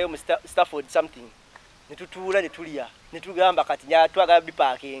oba bayitayo mu Stafford something netutuula netulya netugamba kati twagala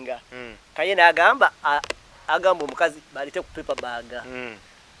bipakinga kaye n'agamba agamba omukazi balete ku paper bag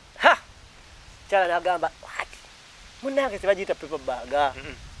kyala n'agamba what munange tebagiyita paper bag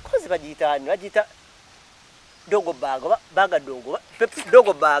kozi bagiyita ani bagiyita dogo bag oba baga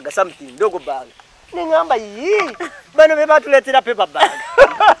dogo bag something dogo bag nengamba yi bano be batuleetera paper bag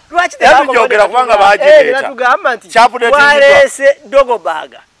lwaki tebakogera kubanga bagireeta natugamba nti walese dogo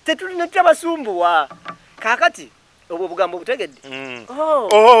bag tetulina tabasumbuwa kakati obwo bugambo butegedde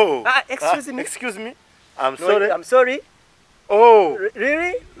excuse me I'm sorry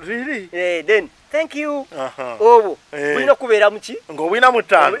really then thank you obwo bulina kubeera muki ng'obwina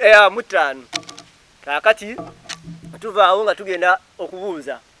mutaano mutaano kakati tuvaawo nga tugenda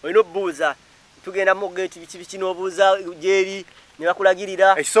okubuuza olina okubuuza tugenda mu gate biki n'obuuza gyeri ne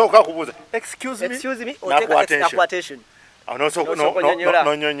bakulagirira ekisooka kubuuza excuse me attention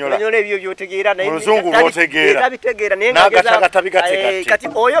nonyonyola ebyo byotegeera naye muluzungu bwotegeera tabitegeera naye n'agatakatabigatekati kati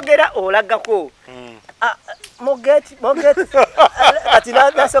oyogera olagako mogeti kati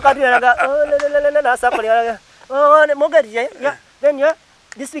nasooka tinaga nasapali mogeti then you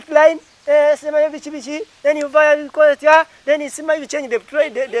this week line sema bichi then you via quality then sema you change the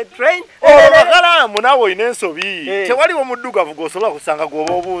train Kakalaamu nawe oyina ensobi tewaliwo muddugavu gwosobola kusanga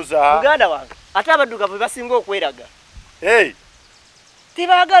gwoba obuuza Uganda wange ate abaddugavu basinga okweraga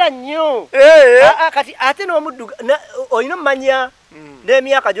tebagala nnyo kati ate n'omudduga olina omumanya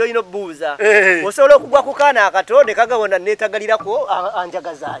n'emyaka gy'olina obbuuza osobola okugwa ku kaana akatonde kagawona neetagalirako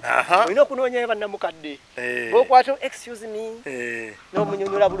anjagazaaki olina okunoonya bannamukadde b'okwata excuse me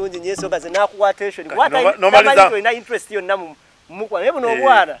n'omunyonyola bulungi nyeensonga ze n'akuwa attention olina interest yonna mukwa naye buno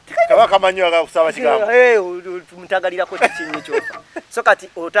obwana kabaka manyi agakusaba kigambo mutagalirako kikinyi kyofa so kati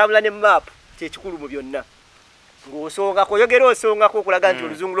otambula ne map kyekikulu mu byonna ng'osongako oyogera osongako okulaga nti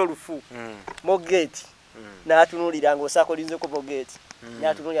oluzungu lwolufu mogeti n'atunuulira ng'osakolinzeko mogeti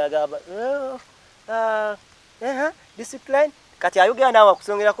n'atunuulira agamba discipline kati ayogera naawe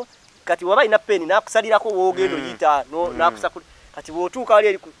akusongerako kati waba alina peni n'akusalirako woogenda oyita n'akusakula kati bw'otuuka wali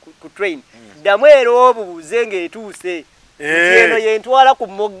eri ku train ddamu era obuuze ng'etuuse eno yentwala ku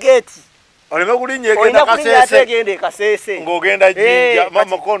mogeti oleme kulinnya egenda kaseese ng'ogenda jinja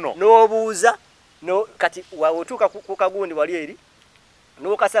mamukono n'obuuza no kati waotuka ku kagundi wali eri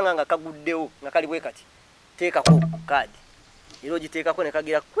no kasanga nga kaguddewo nga kali bwe kati teekako kadi ero giteekako ne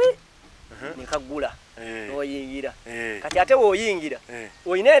kagira kwe ne kagula no yingira kati ate wo yingira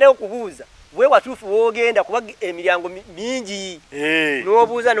oyina era okubuuza bwe watufu wogenda kuba emiryango mingi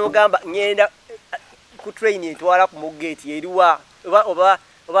n'obuuza n'ogamba ngenda ku train etwala ku mogeti eriwa oba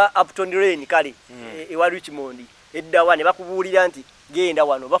Upton Lane kale ewa Richmond eddawa ne bakubuulira nti genda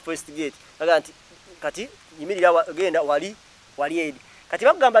wano oba first gate kaga nti kati yimirira genda wali edi kati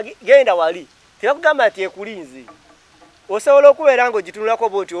bakugamba genda wali tebakugamba nti ekulinze osobola okubeera nga ogitunulako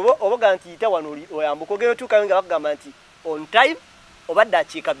bwoti oboga nti yita wano oyambuka ogenda otuukayo nga bakugamba nti on time oba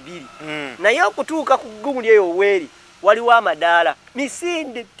ddakiika 2 naye okutuuka ku gundi eyo weeri waliwo amadaala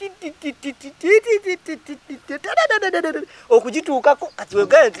misinde okugituukako kati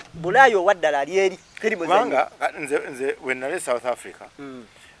wegaya nti bulaayo owa ddala ali eri kubanga nze we nali South Africa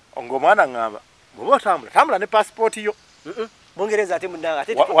ng'omwana ngamba bw'oba otambula ne passport yo Bungereza ate munanga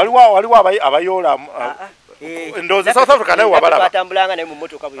ate waliwo abayoola ndowooza South Africa naye wabalaba batambulanga naye mu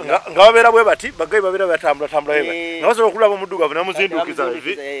mmotoka bwe nga babeera bwe bati bagayi babeera batambula nga basobola okulaba omuddugavu namuzindukiza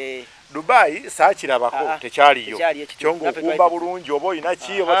Dubai saakirabako tekyaliyo kyonga okumba bulungi oba olina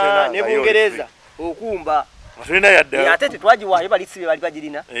ki oba tolina ne Bungereza okumba tolina yadde ate tetwagiwaayo balisibe bali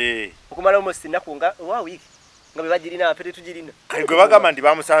bagirina okumala almost ennaku nga owa wiiki nga bebagirina apete tugirina gwe bagamba ndi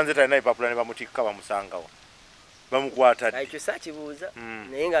bamusanze talina ipapula ne bamutikka bamusangawo bamukwata ekyo saakibuuza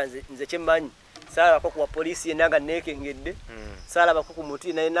naye nga nze kyemmanyi saalabako kuwa poliisi yenna nga neekengedde saalabako ku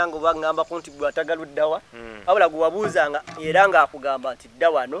muti naye nange oba ngambako nti gwe atagaluddawa wabula gwe wabuuzanga era ng'akugamba nti dda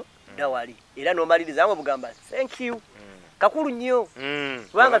wano dda wali era n'omaliriza nga obugamba thank you kakulu nnyo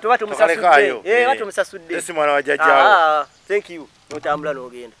kubanga toba tomusasudde esi mwana wa jjajjaawo thank you n'otambula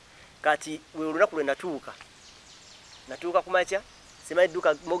n'ogenda kati we olunaku lwe natuuka ku makya simanyi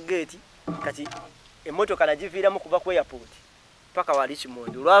dduka moggeeti kati emmotoka nagiviiramu kuva ku airport paka wa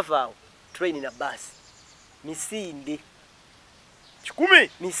Richmond olwavaawo train na basi misinde 10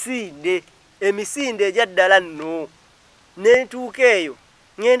 misinde emisinde ejja ddala nno nentuuka eyo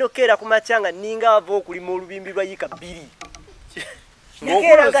ngendo keera ku macanga ninga ava okulima olubimbi lwa yika 2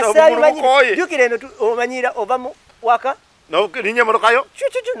 jukira eno omanyira ova mu waka ninye motokayo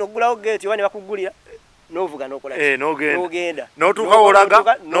chuchu nogulawo gate wani bakugulira novuga nokola nogenda notuuka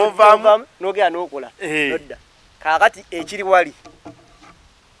olaga novaamu nogera nokola nodda kakati ekiri wali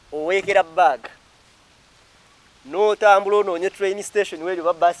owekera bag notambula ononye train station weri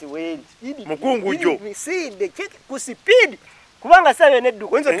oba basi weri mukungujjo misinde ku speed kubanga sabe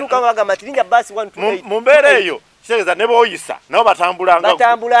nedduko nzo tuuka bagamba tirinja basi 128 mu mbeera eyo kitegeeza ne booyisa nabo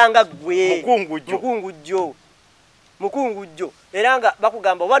batambulanga gwe mukungujjo era nga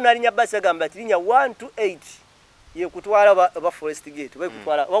bakugamba oba nalinya basi agamba tirinja 128 yekutwala oba forest gate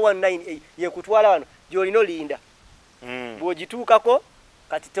bakutwala oba 198 yekutwala wano gyolina olinda bwogituukako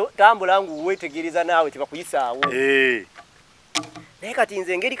kati tambula ngu wetegereza naawe tebakuyisaawo naye kati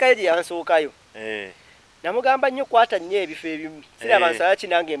nze engeri kayo gye yansookayo namugamba nnyo kwata nnyo ebifo ebimu siraba nsala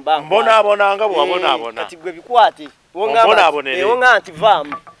kinange mbonaabonanga bwabonaabona kati gwe bikwate ewonga nti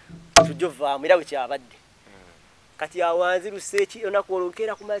vaamu tujjo vaamu era wekyabadde kati awanziruse eki onaku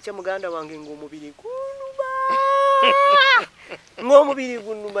olwokeera kumakya muganda wange ng'omubiri gunuba ng'omubiri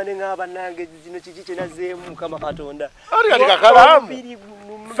gunuba ne ng'aba nange zino kiki kye nazeemu mukama katonda ali Kakalaamu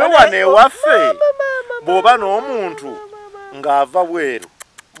fe wano ewaffe bw'oba n'omuntu ng'ava bweru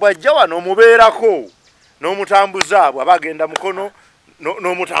bw'ajja wano omubeerako n'omutambuza bw'aba agenda mukono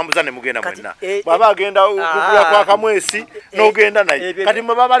n'omutambuza ne mugenda mwenna bw'aba agenda okugula kwa kamwesi n'ogenda naye kati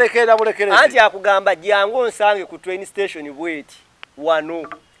mwe babalekerera bulekerezi anti akugamba jangu onsange ku train station bweti wano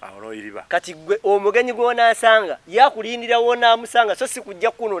awo noyiriba kati gwe omugenyi gw'onaasanga yakulindira wonaamusanga so si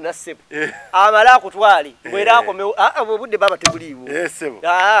kujja kuno nassebo amala akutwale bwera akomewo obudde baba tebuliiwo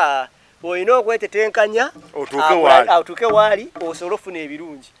olina okwetetenkanya otuuke waali osobola ofuna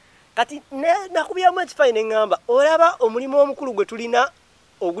ebirungi kati nakubyamu ekifayi ne ŋŋamba olaba omulimu omukulu gwe tulina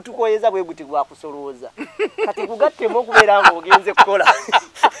ogutukoyeza bwe guti gwakusolooza kati gugattemu okubeera nga ogenze kukola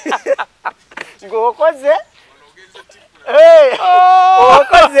ng'okoze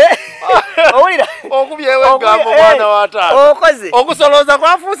okoze owulira okubyewo egambo mwana wa taata okoze okusolooza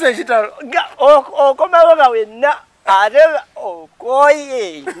kwafuuse ekitalo okomawo nga wenna ate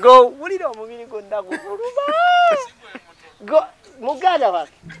okoye ng'owulira omubiri gwonna guguluma muganda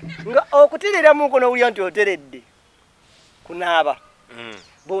wake nga okuterera mu nkono owulira nti oteredde kunaaba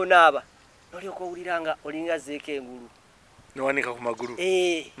bw'onaaba nolyoka owulira nga olinga zeeko engulu nowanika ku magulu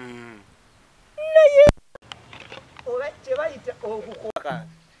naye oba kyebayita okukwaka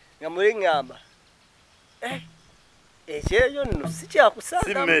nga muli ŋŋamba ekyeyo nno si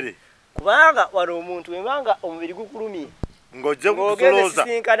kyakusanga kubanga wano omuntu webanga omubiri gukulumye ng'ogeze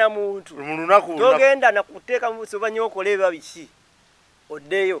sisinkana muntu togenda nakuteeka mu soba nnyo okola eba biki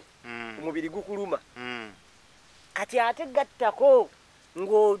oddeyo omubiri gukuluma kati ate gattako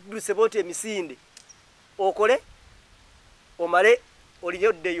ng'oduse boota emisinde okole omale olire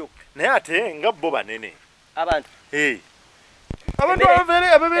oddeyo naye ate nga bo banene abantu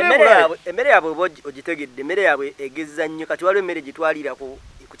emmere yaabwe oba ogitegedde emmere yaabwe egezza nnyo kati waliwo emmere gitwalira ku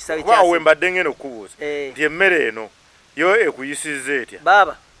kisawe kyaawe mbadde ngenda okubuuza nti emmere eno yo ekuyisizza etya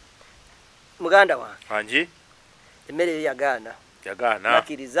baaba muganda wange anji emmere yo yagaana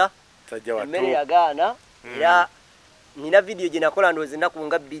nakiriza sajja wattu emmere yagaana era nina vidiyo gye nakola ndowooza ennaku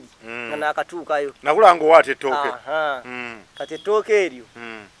nga 2 nga naakatuukayo nakulanga owaata ettooke kati ettooke eryo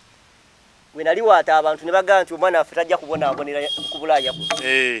bwe nali waata abantu ne bagamba nti omwana waffe tajja kubonaabonera ku bulaaya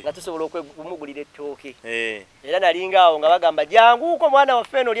nga tusobola okumugulira ettooke era nalingaawo nga bagamba janguuko omwana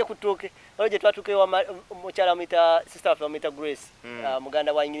waffe eno olye ku ttooke olwo gye twatuukewa mukyala muyita sister waffe bamuyita Grace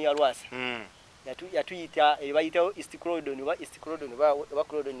muganda wa nyini ya Lwasa yatuyita bayitawo East Croydon oba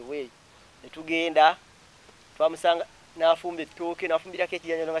Croydon Way ne tugenda twamusanga n'afumba ettooke n'afumbirako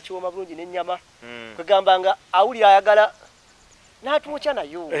ekijanjalo nga kiwooma bulungi n'ennyama kwegamba nga awulira ayagala n'atwokya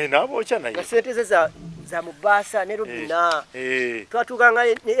nayo n'abokya nayo nga sente ze za mubasa ne rubina twatukanga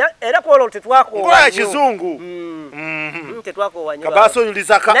era kwolo tetwako kwa kizungu tetwako wanya kabaso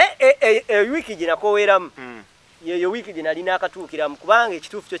yulizaka ne wiki jina ko weramu yeyo wiki jina lina akatukira mu kubanga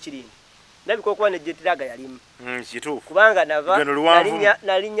ekitufu kyo kirimo ndabiko kwa ne jetiraga yalimu kitufu kubanga nava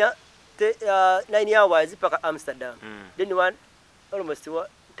nalinya 9 hours paka Amsterdam then one almost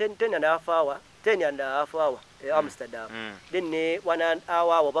 10 and a half hour Amsterdam then 1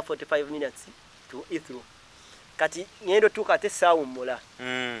 hour over 45 minutes to Heathrow kati ngendo tukate sawumula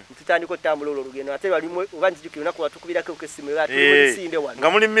tutandiko tambula Lugendo ate walimu ubanjikira nakuba tukubirako kesimu yatu misinde wano nga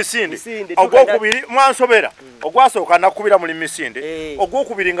muli misinde ogwokubiri mwansobera ogwasoka nakubira muli misinde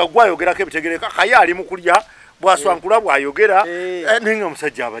ogwokubiri nga gwayogerako ebitegereka kayali mu kulya bwaswankula bwayogera ninga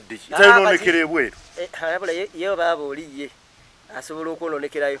musajja abadde ki tayinonekere bweru habula yeyo baba oliye asobola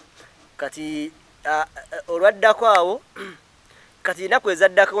okulonekerayo kati olwaddako awo kati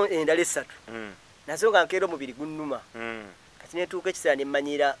nakwezaddako endala 3 nasoka nkero mubiri gunnuma kati netuuka ekisala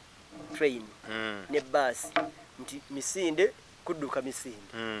nemmanyira train ne bus nti misinde kudduka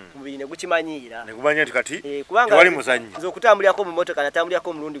misinde mubiri ne gukimanyiira ne gumanya nti kati kubanga wali muzanyi nzo kutambulirako mu motoka natambulirako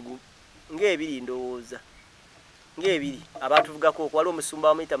omulundi ng'ebiri ndowooza ng'ebiri abatuvugako wali omusumba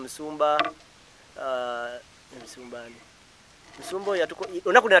amuyita musumba musumba yatuko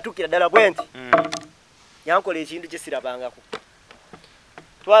onaku natukira ddala bwenti yankola ekintu kyesirabangako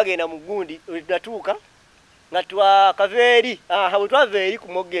twagenda mu gundi natuuka nga twakaveeri bwe twaveeri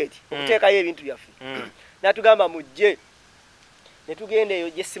ku mogeti okuteekayo ebintu byaffe natugamba mujje ne tugenda eyo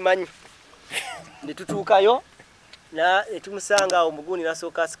gye simanyi ne tutuukayo netumusanga awo mugundi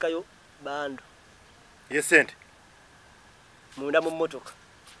nasooka asikayo bando yesente munda mu mmotoka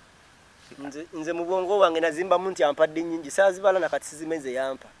nze mu bwongo wange nazimbamu nti ampadde nnyingi saazibala nakati sizimeze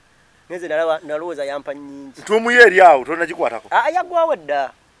yampa neze nalowooza yampa nnyingi tumuye eri awo tonagikwatako yagwawo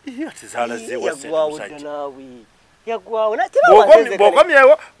dda yagwawo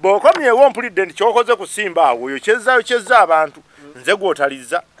bw'okomyewo mpulidde nti kyokoze kusimba awo oyo kyezza abantu nze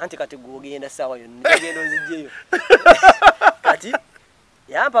gwotaliza anti kati gwogenda saawa yonna genda ozijjeyo kati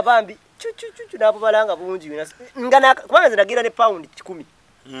yampa bambi cucucucu napobalanga bungi kubanga nze nagira ne pound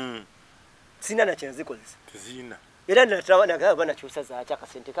 10 sina nakyenzikozesa era nagaba nakyusa zaaki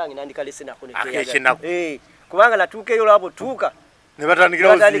akasente kange nandikalese nakonekeyaga kubanga natuukeyo lwabo tuuka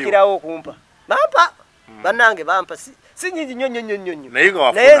nebatandikirawo okumpa bampa bannange bampa si nyingi nnyo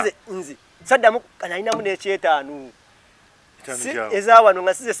naye nze saddamu nalinamu n'ekyetaano ezawano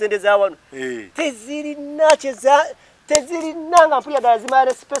nga size sente ezawano tezirina nga mpulira ddala zimala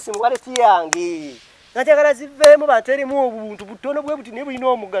ne space mu waleti yange njagala ziveemu baterimu obuntu butono bwe buti ne bulina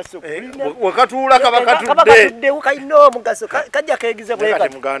omugaso wakatuula kabakatudde kalina omugaso kajja keegize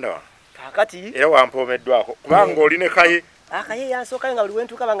bwekati muganda wa kakati era wampoomeddwako kubanga oli ne kaye akaye yansooka nga buli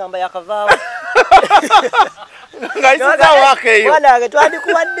wentuuka bangamba yakavaawo ngaisizaawo akeeyo mwana wange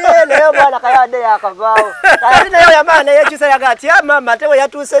twandikuwadde naye mwana kayawadde yakavaawo ate naye yamaana neyekyusa yaga ati mama ate we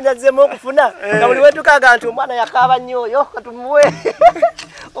yatuuse nazzemu okufuna nga buli wentuuka aga nti omwana yakaaba nnyo oyo katumuwe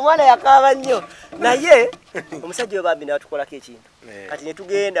omwana yakaaba nnyo naye omusajja we bambi natukolako ekintu kati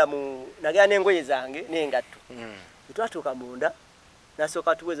netugenda nagenda n'engoye zange n'engatto etwatuuka munda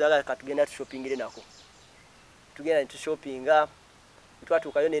nasooka tuweza katugenda tushopingire nako tugenda nitushopinga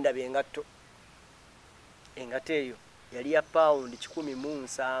twatuukayo nendaba engatto eyo yali ya pound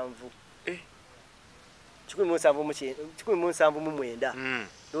 17 179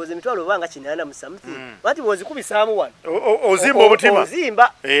 ndowooza emitwalo obanga 80 mu something bati bwozikubisaamu wano ozimba obutima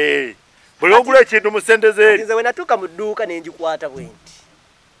ozimba buli ogula ekintu mu sente zeeri nze we natuuka mu dduuka ne ngikwata bwenti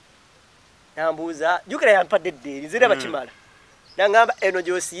nambuuza jjukira yampadde eddeeri ziraba kimala nangamba eno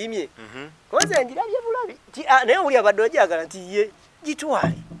gy'osiimye koze njirabye bulabi naye oli abadde ogyagala nti ye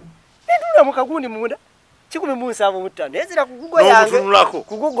gitwale nendula mu kagundi munda 17 nezira ku gugo yange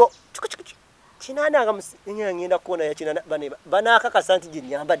ku gugo kinana nga ngenda kuona ya kinana banakakasa nti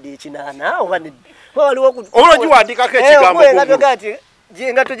ginyambadde ekinana oba waliwo ologiwandikako ekigambo gati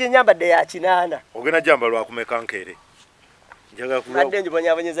engato gyenyambadde ya kinana ogenda jamba lwakumeka nkere kadde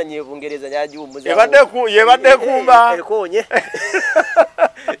njibonyabonyeza nyebungereza nyajiwumuza yebadde kumba ekonye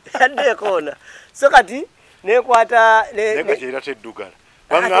yadde ekona so kati nekwata nekatera teddugala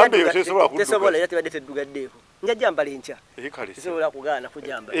bangambe yo tesobola yatibadde teddugaddeeko njajamba lencha tesobola kugaana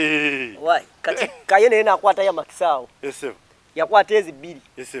kujamba wai kati kaye naye nakwata ya makisaawo yakwata ezi 2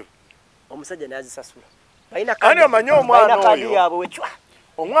 omusajja nazisasula ani omanyi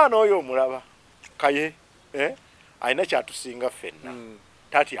omwana oyo omulaba kaye alina kyatusinga ffenna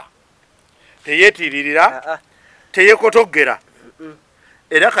tatya teyeetiririra teyekotogera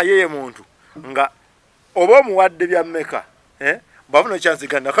era kaye ye muntu nga oba omuwadde bya mmeka Bavuno chance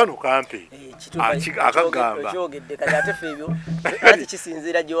ganda kano kampe. Akagamba. Kyogedde kati ate febyo ati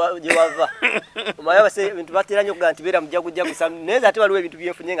kisinzira gye wava. Omaya base ebintu batera nnyo kugaa nti beera mujaguja gusa neza ate waliwo ebintu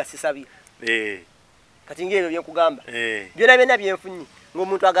byenfunye nga sisabye. Kati ng'ebyo byenkugamba. Byonna byenfunye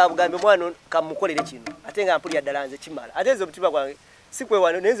ng'omuntu agabugambe mwana kamukolere kino ate nga mpulira ddala nze kimala. Ate nze omutima gwange si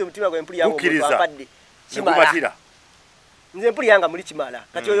kwewano naye nze omutima gwange mpulira omuntu ampadde kimala. Nze mpulira nga muli kimala.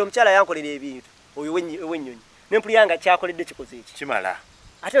 Kati oyo omukyala yankolera ebintu oyo w'ennyonyi. Ne mpulira nga kyakoledde kikoze eki. Kimala.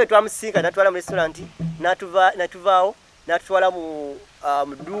 Ate we twamusinga natwala mu restaurant natuvaawo natwala mu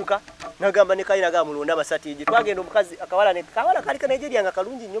dduuka nagamba ne kayina gamulonda amasatiji twagenda omukazi akawala kali ka Nigeria nga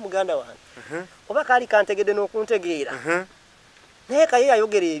kalungi nnyo muganda wange oba kali kantegedde n'okuntegeera naye kaye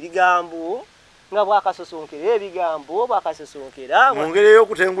yayogera ebigambo nga bwakasosonkera ebigambo bwakasosonkera mu ngeri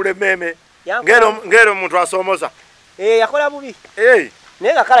y'okutengula emmeme ngero omuntu asomoza yakola bubi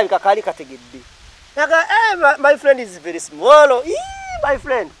naye nga kalabika kali kategedde naga my friend is very small. My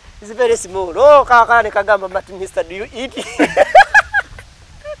friend is very small. Oh, kakala ne kagamba but Mr. Do you eat?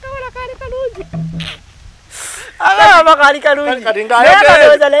 Kakala kali kalungi. Makali kalungi.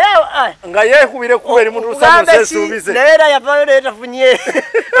 Nga yekubire kubera muntu usamu sesubize. Nera yapayo leta funye.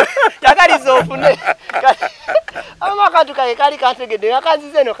 Yakali zofune. Amakatu kali kategede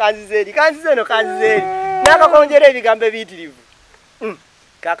yakanzizeno kanzizeri. Nakakonjera ebigambo bitirivu.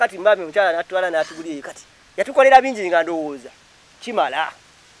 Kakati mbame mchala natwala natugulire kati. Yatukolera bingi nga ndowooza. Kimala.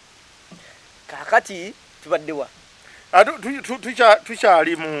 Kakati tubaddewa.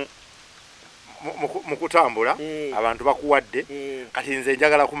 Tukyali mu kutambula abantu bakuwadde kati nze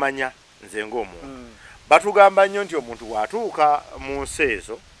njagala kumanya nze ng'omuntu. Batugamba nnyo nti omuntu bw'atuuka mu nsi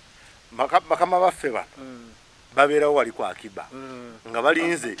ezo bakama baffe bano babeerawo wali ku akiba nga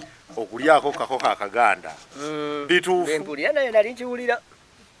balinze okulyako kako kakaganda bituufu. Mpulira nayo nali nkiwulira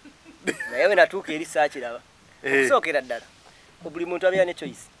naye we natuuka eri saakiraba okusookera ddala buli muntu abeera ne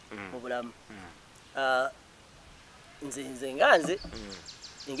choice mu bulamu. Nze nganze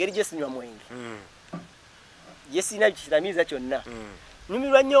engeri gye sinywa mwenge gye sirina kitamiiza kyonna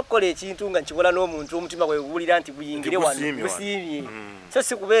nyumirwa nnyo okukola ekintu nga nkikola n'omuntu omutima gwe guwulira nti guyingire wano gusiimye so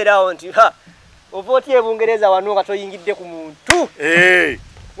si kubeerawo nti ova otya ebungereza wano nga toyingidde ku muntu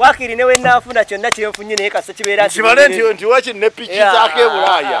wakiri ne wennaafuna kyonna kyenfunye naye kasa kibeera kimale nti wakiri ne piki zaako e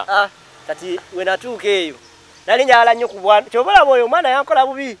Bulaaya kati we natuuka eyo nali njagala nnyo kubwana kyobalaba oyo omwana yankola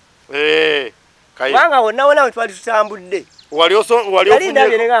bubi kubanga wonna we twali tutambudde yali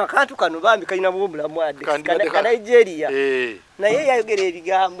ndabye nga akantu kano bambi kalina bulamu adde ka Nigeria naye yayogera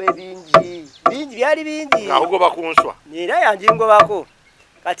ebigambo ebingi byali bingi agoba ku nswa era yanjingobako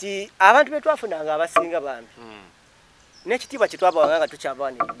kati abantu betwafunanga abasinga bambi n'ekitiibwa kye twabawanga nga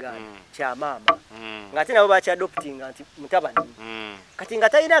tukyavaana e Uganda kya maama ng'ate nabo bakyadoptinga nti mutabani kati nga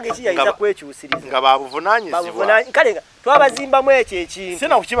talinanga ekiyayinza kwekyusiriza nga babuvunaanyizibwa kale nga twabazimbamu ekyo ekintu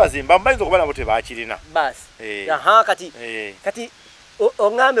sina kukibazimba mubayinza okuba nabo tebakirina basi kati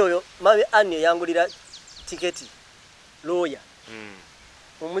oŋŋambe oyo mawe Anne eyangulira tiketi looya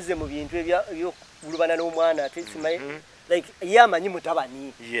omuze mu bintu ebyokugulubana n'omwana ate simaye like ye amanyi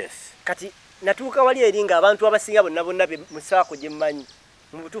mutabani kati natuuka wali eri nga abantu abasinga bonna musaako gye mmanyi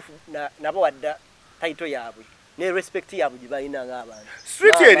mu butuufu nabo wadda taito yaabwe ne respect yaabwe gye balina ng'abantu.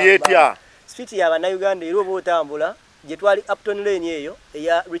 Street eri etya? Street y'Abannayuganda era oba otambula gye twali Upton Lane eyo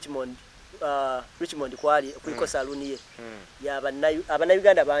eya Richmond kwali kuliko saluni ye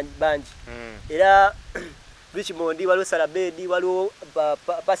y'Abannayuganda bangi era Richmond waliwo Salabedi waliwo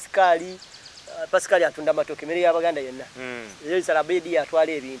Pascal atunda matoke mere y'Abaganda yenna era Salabedi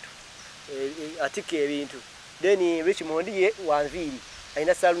atwala ebintu atike ebintu then Richmond ye wanviri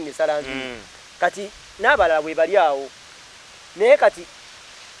aina saluni salanvi kati n'abalala bwe bali awo naye kati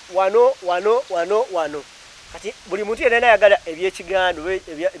wano kati buli muntu yenna ayagala ebyekiganda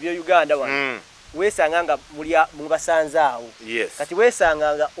ebyo-Uganda wano weesanga nga mu basanze awo kati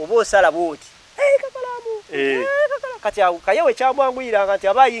weesanga nga oba osala bwoti Kakalaamu kati awo kayewe kyamwanguyiranga nti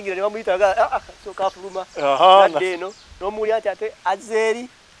aba ayingira ne bamuyita soka afuluma nadde eno n'omuli ati ate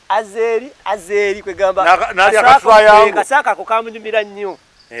azeri kwegamba kasaaka ako kamunyumira nnyo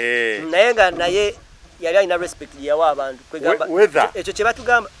naye nga naye yali alina respect yawa abantu kwegamba ekyo kye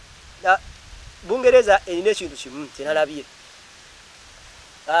batugamba Bungereza erina ekintu kimu kyenalabye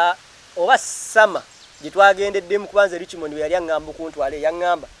oba sama gye twagendeddemu kubanza Richmond bwe yali aŋŋamba okuntwala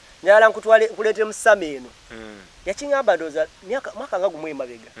yaŋŋamba njagala nkuleetere mu sama eno yakiŋŋamba ndowooza mwaka nga gumu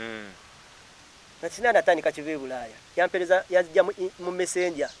emabega natina natandika kiva e Bulaaya yampereza yajja mu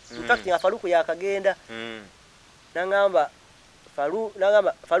messenger infact nga Faluku yakagenda nangamba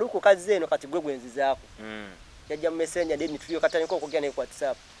Faluku kazze eno kati gwe gwenzizaako yajja mu messenger then tulyo katandika okugenda ne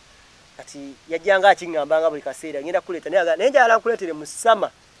WhatsApp kati yajjanga akingambanga buli kaseera ngenda kuleta naye njagala nkuleetere mu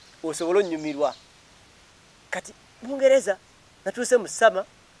sama osobola onnyumirwa kati Bungereza natuuse mu sama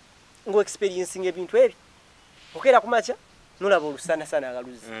ngo experiencing ebintu ebyo okeera kumakya nolaba olusana sana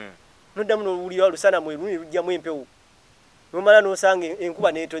agaluzi noddamu n'owulira olusana mweruni lujjamu empewo nomala n'osanga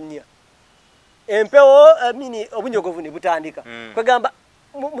enkuba n'etonnya empewo obunyogovu ne butandika kwegamba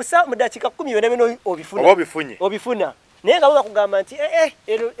mu dakiika 10 yonna bino obifuna naye nga bakugamba nti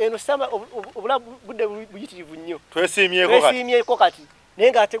eno sama obulabudde buyitirivu nnyo twesiimyeko kati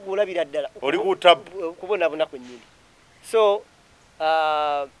naye ng'ate gwolabira ddala oli kutabu kubonabona kwennyini so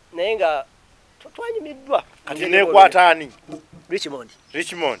naye nga twanyumiddwa kati neekwata ani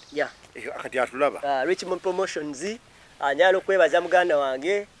Richmond yeah. Kati atulaba Richmond Promotions njagala okwebaza muganda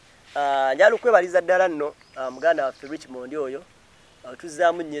wange njagala okwebaliza ddala nno muganda waffe Richmond oyo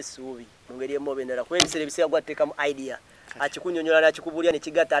tuzaamu nnyo essuubi mu ngeri emu oba endala kuba ebiseera ebiseera gwateekamu idea akikunyonyola n'akikubulya ne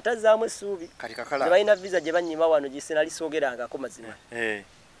kigatta atazaamu essuubi tebalina visa gye bannyima wano gisenalisoogerangako mazima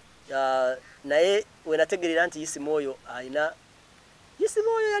naye we nategerera nti isimu oyo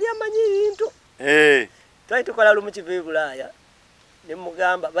yali amanyi ebintu twali tukola lumu kiva e Bulaaya ne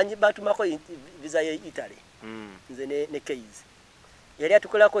mugamba batumako visa ye Italy nze ne Keys yali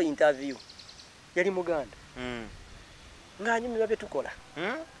atukolako interview yali muganda ng'anyumirwa bye tukola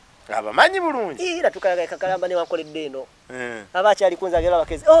abamanyi bulungi era tukalaga Kakalamba ne wankoledde eno abakyali kunzagera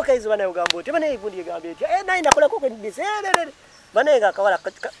abakezi Keys banaye ugamba oti banaye ivundi egambye eti naye nakolako kwendise banaye ng'akawala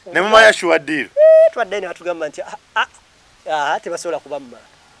ne mumaya shuwaddiiro twadde ne batugamba nti tebasobola kubamma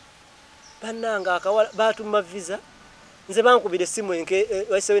bannanga akawala batuma visa nze bankubira essimu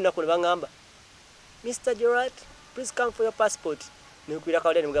waisewo ennaku ne baŋŋamba Mr. Gerard, please come for your passport nekwira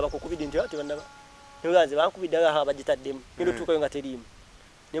akawala ne mugamba kukubidde nti tebannaba nebugamba nze bankubidde nga bagitaddemu ngenda otuukayo nga teriimu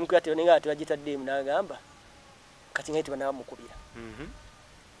nemukira nenga tebagitaddemu n'agamba kati ngaye tebannaba mukubira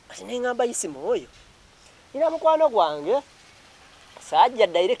kati neŋŋamba isimu oyo nina mukwano gwange saajja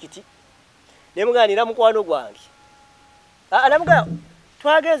direct nemugamba nina mukwano gwange namugamba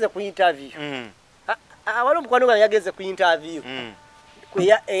twageze ku interview wali omukwano gwange yageze ku interview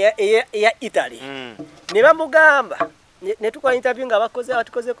eya Italy ne bamugamba ne tukola interview nga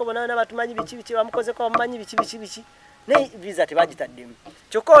batukozeko bonana batumanyi biki bamukozeko bamumanyi biki naye visa tebagitaddemu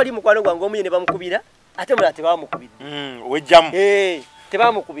kyokka oli mukwano gwange omuye ne bamukubira ate mulala tebamukubidde wejjamu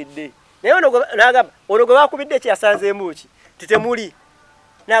tebamukubidde naye nagamba ono gwe bakubidde ekyasanzeemu ki titemuli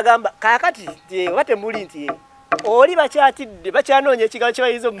nagamba kaakati oba temuli nti oli bakyatidde bakyanoonya ekigambo kye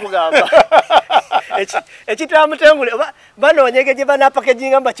bayinza omugamba ekitamutengule banoonyege gye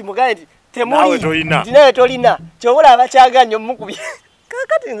banapakeginga mu bakimugaye nti temuli naye tolina kyobola abakyaganya omukubye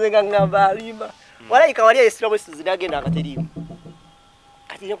kakati nze nga ngamba alimba walayika wali ayesira bwesizi nagenda akateriimu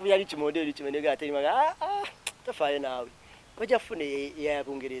kati nekubya likimondega ateriima tafaayo naawe ojja kufuna eya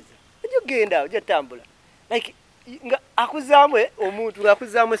Bungereza ojja okgenda ojja tambula like nga akuzaamu omuntu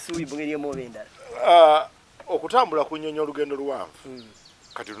ng'akuzaamu essuubi mu ngeri emu oba endala okutambula kunyonyo olugendo luwanvu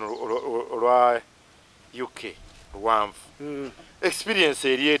kati olwa UK luwanvu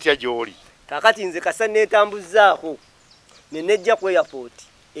experience eri etya gy'oli kakati nze kasa neetambuzaako nenejja ku airport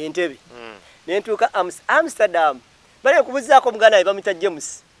Entebbe nentuuka Amsterdam bale kubuzaako muganda we bamuyita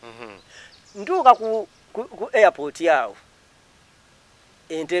James ntuuka ku airport yawo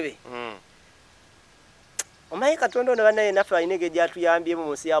Entebbe omanyi Katonda ono bannaye naffe alina engeri gy'atuyambyemu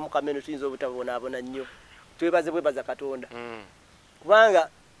mu nsi ya Mukama eno tuyinza obutabonaabona nnyo bwebaza Katonda kubanga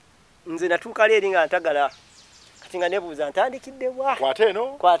nze natuuka leeri nga ntagala kati nga nebuuza ntandikiddebwa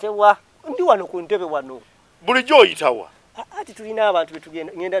kwatebwa ndi wano ku ntebe wano bulijjo oyitawa ati tulina abantu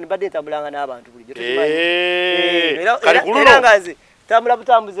betugenda mbadde ntambulanga n'abantu bulijjo era nga nze tambula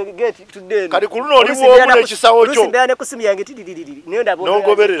butambuze geti tudde kali ku luno oli bw'omu n'ekisawo kyo lusimbeera ne ku simu yange tiririri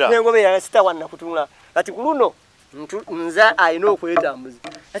nengoberera sitawanna kutunula kati ku luno nze alina okwetambuza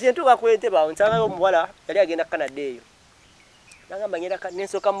kati entuuka ku Entebbe awo nsangayo omuwala yali agenda Canada eyo nagamba ngenda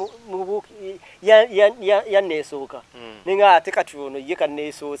nesooka mu buuki yanneesooka nenga ate kati ono ye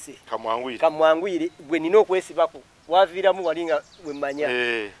kanneesoose kamwanguyire gwe nina okwesibako waviiramu wali nga bwe mmanya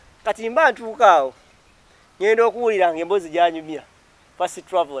kati mba ntuuka awo ngenda okuwulira ng'emboozi gyanyumya fast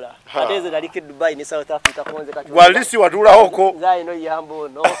traveler ate ezo naliko e Dubai ne South Africa konze kati walisi watuulawoko zaino yamba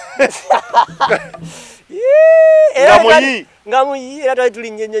ono nga muyi era twali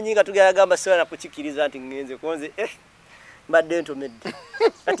tuli nnyonnyonyi nga tugamba sola nakukikiriza nti ngenze konze mbadde ntomedde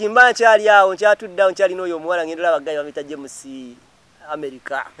kati mba nkyali awo nkyatudde awo nkyalina oyo omuwala ngenda olaba baggayi bamuyita James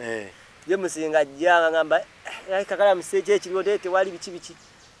America James ng'ajja ngamba Kakalaamu seeki ekiriwo tewali biki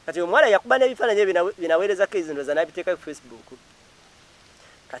kati omuwala yakuba n'ebifaananyi binaweerezako ezindoza n'abiteeka ku Facebook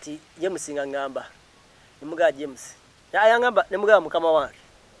kati James nga ngamba nemugaa James ayangamba nemugaba mukama wange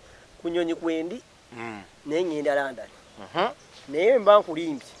kunyonyi kwendi naye ngenda London naye mba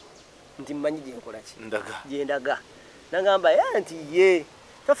nkulimbye nti mmanyi gye nkola ki gye ndaga nagamba nti ye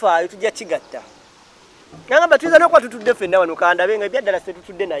tofaayo tujja kigatta nagamba tuyinza n'okuba tutudde ffenna wano kandabe nga ebyaddala ffe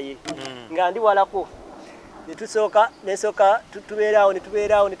tutudde naye nga ndi walako nesooka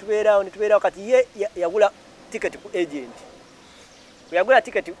tubeeraawo kati ye yagula tiketi ku agent yagula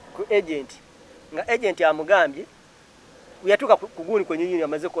tiketi ku agent nga agent amugambye yatuuka ku guuni kwenyonyi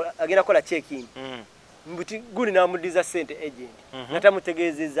amaze agenda kola check-in mbuti guuni n'amuddiza ssente agent nga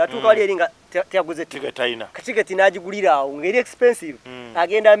tamutegeezezza atuuka wali eri nga teyaguze tiketi n'agigulira awo ng'eri expensive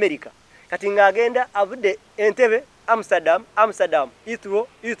agenda America kati ng'agenda avudde Entebbe Amsterdam Heathrow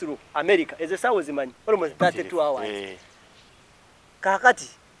America ezo essaawa zimanyi almost 32 hours kaakati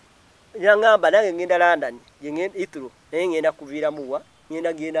yangamba nange ngenda London Heathrow naye ngenda kuviiramuwa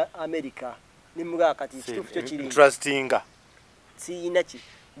ngenda America nimuga kati kituufu kyo kiri trustinga siina ki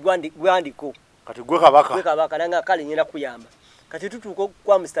gwandiko kati gwe kabaka nanga kale ngenda kuyamba kati tutuuka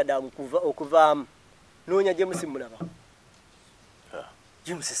ku Amsterdam okuvaamu noonya James mulaba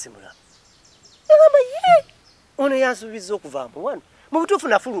James simulaba ngamba ye ono yansuubiza okuvaamu wano mu butuufu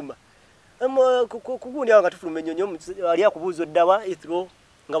nafuluma kugundi awo nga tufuluma ennyonyi ali akubuuza oddawa Heathrow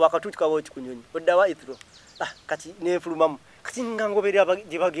nga wakatuuka woti kunyonyi oddawa Heathrow kati nenfulumamu kati nga ngoberera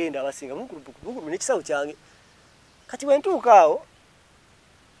gye bagenda abasinga bugulu n'ekisawo kyange kati bwentuuka awo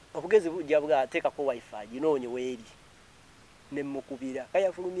obugezi bujja bwateekako wifi ginoonye weeri nemmukubira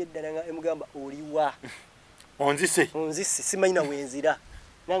kayafulumye eddala nga emugamba oliwa onzise simanyina wenzira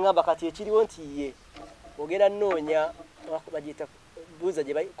nangamba kati ekiriwo nti ye ogera nnoonya bagiyita buuza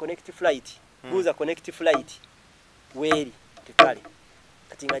gye connect flight buuza connect flight weeri tekale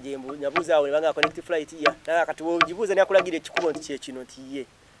kati nga nyabuuza awo ne banga connect flight ya kati wogibuuza nakulagira ekikubo nti kyekino nti ye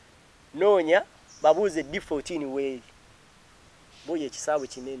noonya babuuze D14 weeri boye ekisaawe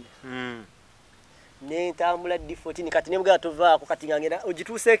kinene n'entambula D14 kati ne bwa tovaako kati ngangera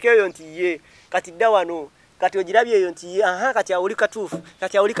ogituuseeko eyo nti ye kati dda wano kati ogirabye eyo nti ye kati awuli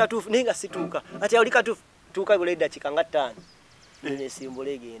katuufu naye nga situuka kati awuli katuufu tuuka bula eddakiika nga 5 nesimbula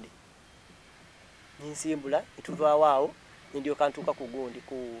egende nensimbula netuvaawo awo ndyoka ntuuka ku gundi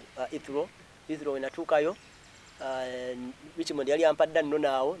ku Heathrow wenatuukayo Richmond yali ampadda nnona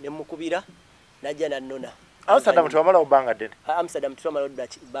awo nemukubira najja nannona Amsterdam twamalawo bbanga ddene Amsterdam twamalawo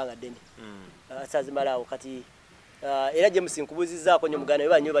bbanga ddene sazimalawo kati era James nkubuuzizzaako nnyo muganda we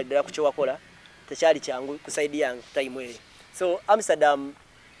banyo baddala ku kyewakola tekyali kyangu ku saidi yange time eyo so Amsterdam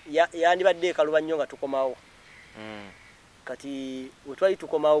yandibadde ekaluba nnyo nga tukomawo kati wetwali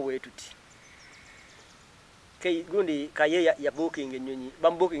tukomawo bwe tuti gundi kaye ya booking ennyonyi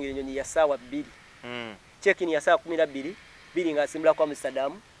bambooking ennyonyi ya ssaawa 2 check-in ya ssaawa 12 nga asimbula ku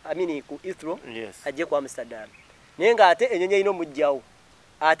Amsterdam ku Heathrow ajje ku Amsterdam naye nga ate ennyonyi erina omujjawo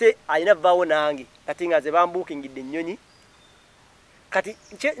ate alina vaawo nange kati nga ze bambookingidde ennyonyi kati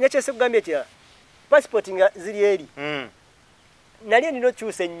nekyese kugambye ekirala passport nga ziri eri nali endina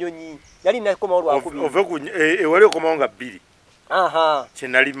okyusa ennyonyi nali nakomawo lwakubiri ewali okomawo nga 2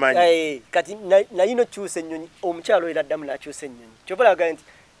 kyenali manyi kati nalina okyusa ennyonyi omukyalo era ddamu nakyusa ennyonyi kyobalaga nti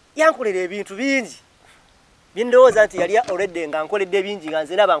yankolera ebintu bingi byendowooza nti yali already nga nkoledde bingi nga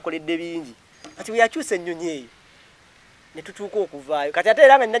nze naba nkoledde bingi kati bweyakyusa ennyonyi eyo ne tutuuka okuvaayo kati ate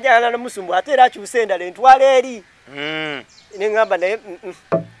era nga najjana namusumbu ate era akyusa endala entwala eri neŋŋamba naye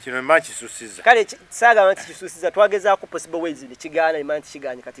kino mba kisusiza kale saagamba nti kisusiza twagezaako possible ways ne kigaana ema nti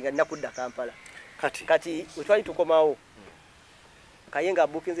kiganye kati nga nina kudda Kampala kati wetwali tukomawo kaye nga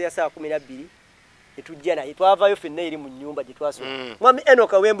bookinze ya ssaawa 12 ne tujja naye twavaayo ffenna eri mu nnyumba gye twasula mwami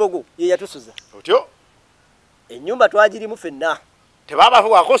Enoka w'Embogo ye yatusuza otyo ennyumba twagirimu ffenna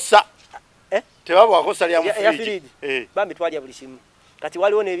tebabwakossa tebabwakossa lya mufiriji bambi twalya buli kimu kati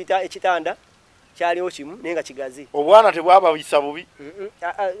waliwo n'ebita ekitanda kyaliwo kimu naye nga kigazi obwana tebwababisa bubi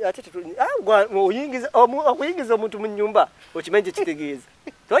ate okuyingiza omuntu mu nnyumba okimanyi kye kitegeeza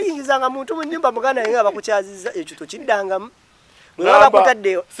toyingizanga muntu mu nnyumba muganda naye nga bakukyaziza ekyo tokiddangamu bwe baba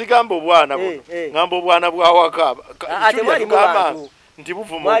bakutaddeyo sigamba obwana buno ngamba obwana bwawaka ate mwalimu bantu nti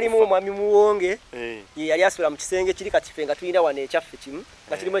buvuma mwalimu omwami Muwonge ye yali asula mu kisenge kiri kati ffe nga tulina wano ekyaffe kimu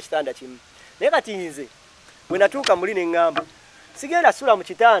nga kirimu ekitanda kimu naye kati nze bwe natuuka muli ne ŋŋamba sigenda sula mu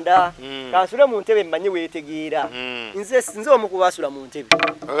kitanda kansule mu ntebe mmanyi weetegeera nze omu ku baasula mu ntebe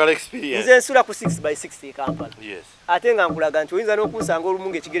nze nsula ku 6x6 e Kampala ate nga nkulaga nti oyinza n'okunsanga olumu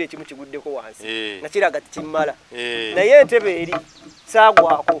ng'ekigere ekimu kiguddeko wansi nga kiraga tikimmala naye entebe eri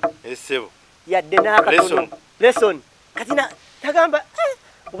saagwako yadde n'akatono lesson kati tagamba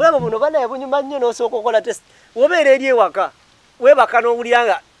obulamu buno banaye bunyuma nnyo n'osooka okola test wobeera eri ewaka weebaka n'owulira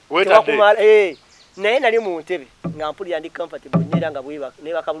nga tewakumala naye nali mu ntebe nga mpulira ndi comfortable nyera nga bwiba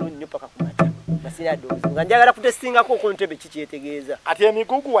neba kabulungi nnyo paka kumata nasina dozi nga njagala kutestingako ku ntebe kikyetegeeza ati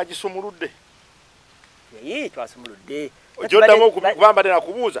emigugu wagisumuludde yi twasumuludde ojoddamu kubamba tena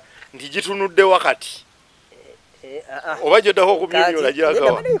kubuuza nti gitunudde wakati oba joddaho okumyumyola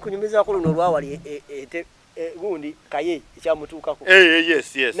giragawa kunyumizako luno olwawali gundi kaye ekyamutuukako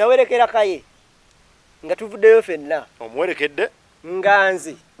yes nawerekera kaye nga tuvuddeyo ffenna omuwerekedde nga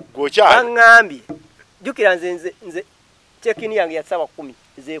nze gwokyali jjukira nze chekini yange ya sawa 10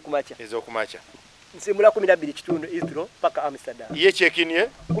 ez'okumakya nsimbula 12 kitundu Heathrow paka Amsterdam ye chekini ye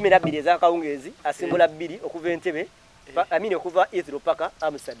 12 ez'akawungezi asimbula 2 okuva Entebbe amine okuva Heathrow paka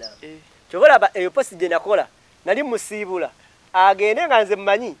Amsterdam kyobalaba eyo posi gye nakola nali musiibula agende nga nze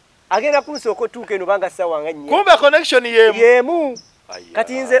mmanyi agenda kunsooka otuuka eno banga sawa nga nnyo kumbe connection yemu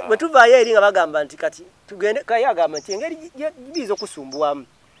kati nze bwe tuvaayo eri nga bagamba nti kati tugende kaye agamba nti engeri biiza okusumbuwamu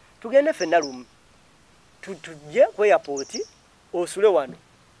tugende ffenna lumu tujje ku airport osule wano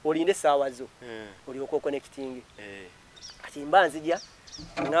olinde essaawa zo olyoka oconnecting kati mba nzija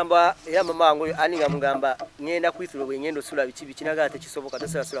ngamba era mama wange ani nga mugamba ngenda kwithula bwe ngendo sula bikibi kinaga ate kisoboka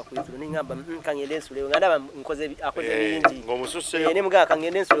tosula kwithula ni ngamba kangende nsule nga ndaba nkoze akoze bingi ngomususe ne muga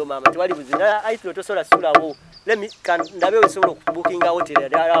kangende nsule mama twali buzinga aithula tosola sulawo lemi kan ndabe wesobola booking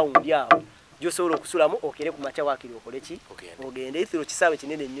hotel around yao josobola okusulamu okere ku macha wakiri okoleki ogende ithiro kisawe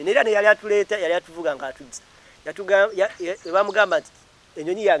kinene nnyo nera ne yali atuleta yali atuvuga nga atudza bamugamba nti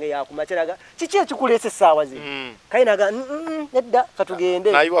enyonyi yange yakumacheraga kiki ekikulese sawa zi kainaga nedda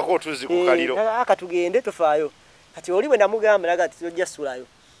katugende nayiwako otuzi ku kaliro katugende tofaayo kati oli bwe namugamba naga ati tojja sulayo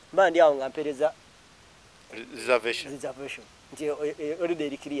mba ndi awo nga mpereza reservation nti holiday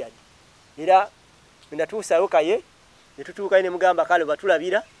eri cleared era natuusayo kaye ne tutuuka ne mugamba kale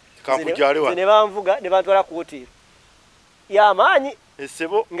batulabira ne banvuga ne bantwala ku hoteli y'amaanyi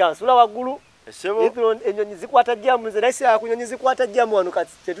essebo nga nsula waggulu essebo enyonyi zikwata jamu nze naye siya kunyonyi zikwata jamu wano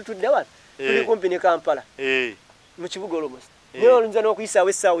kati tetutudde wano tuli kumpi ne Kampala mu kibuga Olomosi naye olunza n'okuyisaawo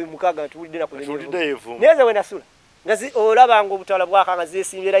essaawa mukaaga tuwulidde na kunyonyi neze we nasula nga olaba nga obutawala bwaka nga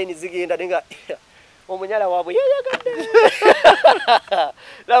zeesimbye layini zigenda nenga omunyala waabwe yeyagadde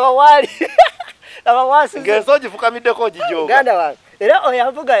laba waali laba wasi ngeso gifukamiddeko gijoga ganda wange era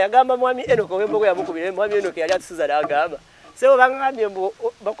oyavuga yagamba mwami Enoka wembogo yamukubira mwami Enoka yali atusuza n'agamba sebo bangambye mbu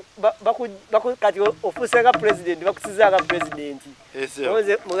kati ofusenga president bakusizaga president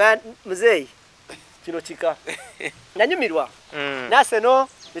oze muzeyi kino kika nanyumirwa naseno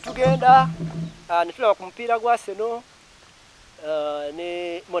netugenda netulaba ku mupiira gwa Seno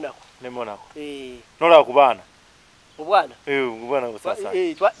ne Monaco nola kubaana obwana obwana sasa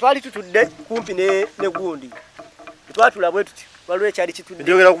twali tutudde kumpi ne gundi twatula bwe tuti waliwo ekyali kitudde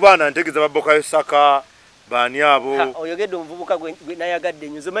njogera kubaana ntegeza babokayo saka bani abo oyogedde omuvubuka gwe nayagadde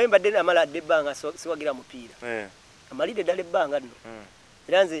nnyo nze mayimba dde amala adde ebbanga siwagira mupiira amalidde ddala ebbanga nno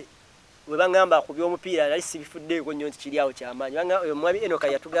era nze we baŋŋamba ku by'omupiira nali sibifuddeeko nnyo nti kiri awo kyamaanyi omwami Enoka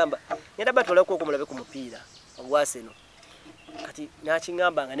yatugamba ngenda batwalako okumulabe ku mupiira ogwa Seno kati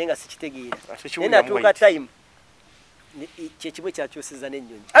nakiŋŋamba nga naye nga sikitegeera naye natuuka time kyekibwe kyakyusiza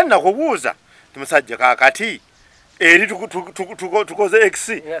n'ennyonyi ani nakubuuza tumusajja kakati eri tukoze X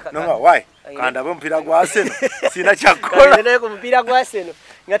nonga why kanda bompira gwa Seno sina kyakola naye ku mupiira gwa Seno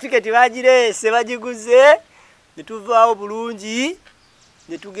nga tiketi bagireese bagiguze netuvaawo bulungi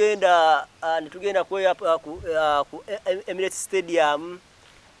netugenda ku Emirates Stadium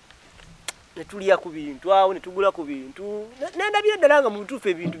netulya ku bintu awo netugula ku bintu nendabye ddala nga mu butuufu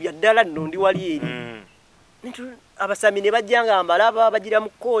ebintu bya ddala nno ndi wali eri abasami ne bajjanga ambalaba bagira mu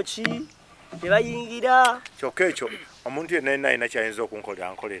kooki ne bayingira kyokka ekyo omuntu yenna alina kyayinza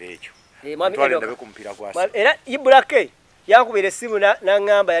okunkolera nkolera ekyo twale ndabe ku mupiira gwa Seno era Ibrake yankubira essimu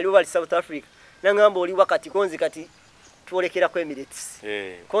n'aŋŋamba yali wali South Africa n'aŋŋamba oli wakati konzi kati twolekera ku Emirates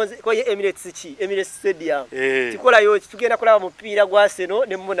konzi koye Emirates ki Emirates Stadium tikolayo tugenda kulaba mupiira gwa Seno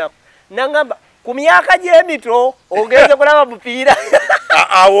ne Monaco n'aŋŋamba ku myaka gy'emito ogenze kulaba mupiira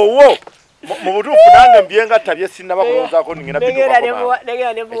awowo mu butuufu nange mbyengatta bye sinnaba kulowoozaako ningenda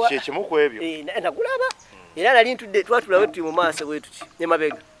bituuka kyekimu ku ebyo nagulaba era nali ntudde twatulawe tuli mu maaso bwe tuti ne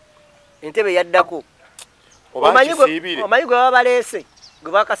mabega entebe yaddako omanyi gwe baba baleese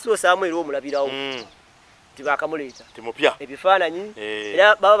gwe bakasuusaamu era omulabirawo tibakamuleeta timupya ebifaananyi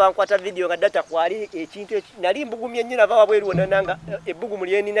era baba bankwata video nga data kwali ekintu nali mbugumye nnyo nava wabweru wonananga ebbugumu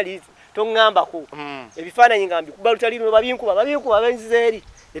lyenina toŋŋambako ebifaananyi nga mbikuba lutali luno babinkuba benzizeeri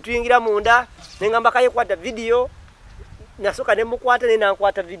netuyingira munda neŋŋamba kayekwata video nasooka nemukwata naye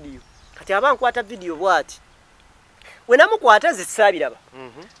nankwata video kati aba nkwata video bwati we namukwata nze saabiraba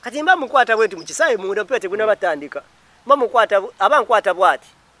kati mba mukwata bweti mu kisaawe munda mpira teguna batandika aba nkwata bwati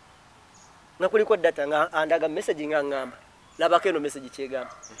nga kuliko data nga andaga message nga ngamba labako eno message kyegamba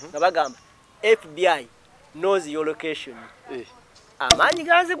nga bagamba FBI knows your location amaanyi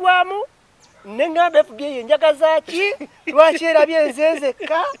ganzigwamu nengamba FBI enjagaza ki lwaki erabye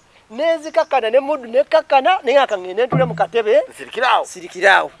enzenzeka nezikakana ne mudu nekakana nengaka ngene ntule mu katebe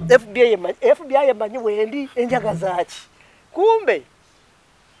sirikirawo FBI emanyi wendi enjagaza ki kumbe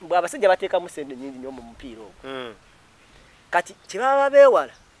mbwa abasajja bateeka musende nyingi nnyo mu mupiira ogwo kati kibaba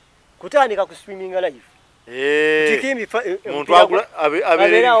bewala kutandika ku swimming live tikimbi muntu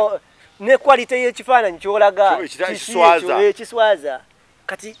abera ne quality y'ekifaananyi kyolaga kiswaza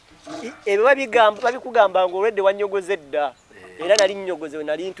kati ebyo babikugamba ng'olwedde wannyogoze dda era nali nnyogoze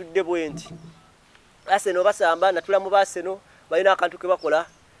nali ntudde bwenti Arsenal basamba natula mu Arsenal balina akantu ke bakola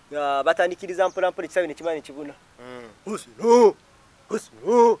batandikiriza mpolampola ekisawe ne kimani kibuna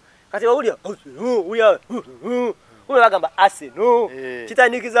Arsenal kati bawulya uya bagamba Arsenal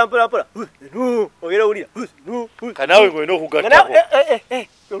kitandikiza mpolampola oyera ulira kanawe ngwino okugattako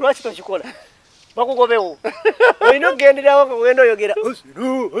lwaki tokikola bakugobewo olina okugenderawo kugenda oyogera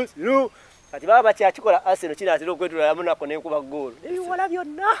kati baba bakyakikola Arsenal kinaatera okwetula munako nekuba goolo nebiwola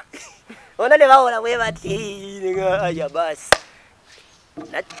byonna ona ne bawola bwe bati aya basi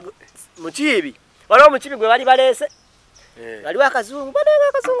mukiibi waliwo mukiibi gwe bali baleese waliwo akazungu banenga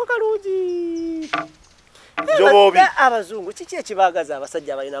akazungu kalungi Jobobi abazungu kiki ekibagaza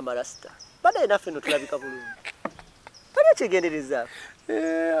abasajja abalina amarasita badaye naffe no tulabika bulungi tali ekigendereza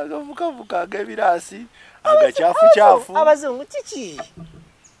agavukavuka ag'ebiraasi agakyafu abazungu kiki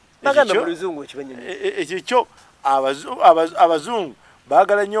bagamba mu luzungu ekyo abazungu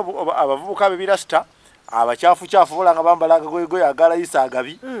baagala nnyo abavubuka b'ebirasita abakyafu bola nga bambala agagoyegoye agalayisa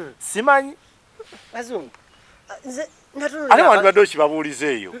agabi simanyi bazungu ate wandibadde okibabuuliza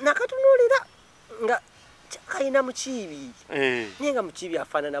eyo nakatunuulira nga kayina mukiibi naye nga mukiibi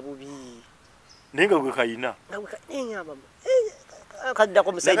afaanana bubi naye nga gwe kayina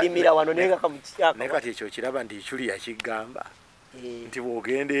kaddako musaidimira wano naye naye kati ekyo kiraba nti ekuli yakigamba nti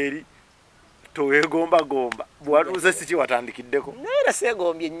bw'ogenda eri toweegombagomba bwatuuze siki watandikiddeko naye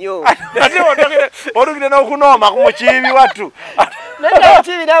naseegombye nnyo ate otugire n'okunooma ku mukiibi wattu naye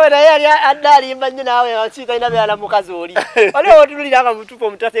mukiibi nawe naye yali adda alimba nnyo naawe kiikalina beera mukazi oli waliwo otunulira nga mutuufu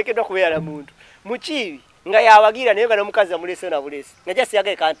omutateekeddwa kubeera muntu mukiibi nga yawagira naye nga n'omukazi amulese na bulesi nga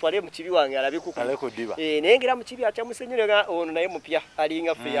jasiyagaye kantwale mukibi wange alabikukudiba naye ngera mukibi akyamuse nnyo nga ono naye mupya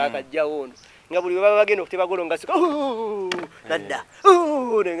alinga ffe yakajjawo ono nga buli baba bagenda okuteba golo ngasika nadda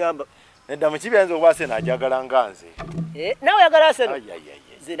nengamba nedda mukibi ayinza okuba Arsenal ajagala nga nze nawe oyagala Arsenal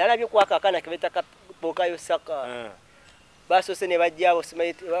nze nalabye kwakakana kebeta kabokayo saka basoose ne bajjabo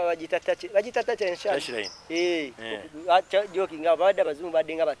bagitata kyenshani joki nga babadde abazungu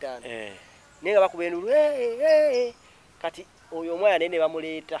badde nga bataano naye nga bakuba endulu kati oyo omwana naye ne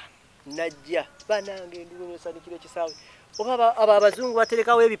bamuleeta najja banange endulu nosanikira ekisaawe oba abo abazungu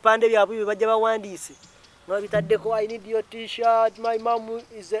baterekawo ebipande byabwe bye bajja bawandiise nga babitaddeko I need your t-shirt, my mom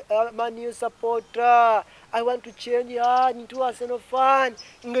is a Man U supporter, I want to change her into Arsenal fan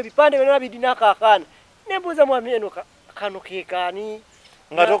nga ebipande byonna bidina akaakaana nembuuza mwami eno kano keekaani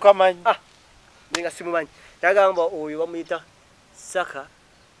nga tokamanyi nga simumanyi yagamba oyo bamuyita Saka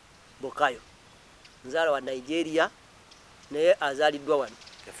Bokayo nzala wa Nigeria naye azaliddwa wano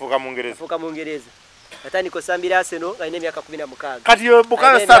yafuuka mu Ngereza yatandika osambira Arsenal alina emyaka 16 kati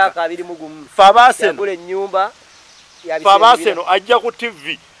Bokayo Saka 21 faba Arsenal yagula ennyumba faba Arsenal ajja ku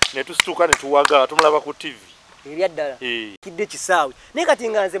TV ne tusituka ne tuwaga tumulaba ku TV ebyaddala kidde kisaawe naye kati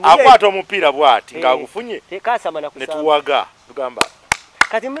nga nze akwata omupiira bw'ati ng'agufunye ne tuwaga tugamba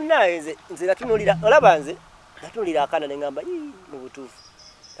kati munnaye nze natunuulira olaba nze natunuulira akaana ne ngamba mu butuufu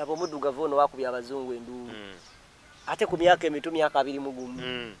abo omuddugavu ono wakubya abazungu enduulu ate ku myaka emitu myaka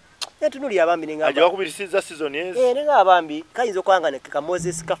 21 netunulira abambi ne ngamba ajja wakubirisiza season yes ne ngamba abambi kayinza okwanga ne ka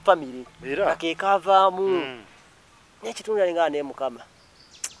Moses ka family ake kavaamu nekitunulira ne ngamba ne mukama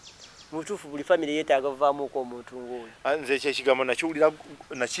mutuufu buli family yeetaaga vaamu ko omuntu ng'oyo nze ekigambo nakiwulira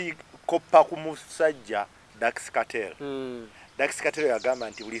nakikoppa ku musajja Dax Cartel Dax Cartel yagamba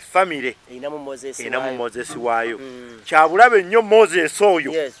nti buli family inamu Moses waayo kyabulabe nnyo Moses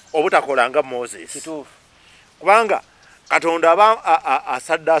oyo obutakola nga Moses kituufu kubanga Katonda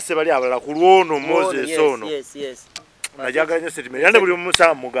asaddaase bali abalala ku lwono Moses ono najagala nnyo sentiment yande buli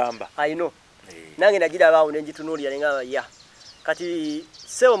musa mugamba I know nange nagira baawo nenjitunuulira ngamba ya kati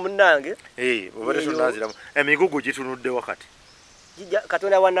sewo munnange obadde tonaziramu emigugu gitunudde wakati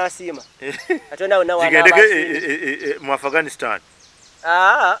Katonda wanasiima Katonda wana mu Afghanistan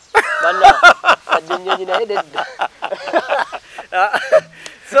bana adinyo naye dedda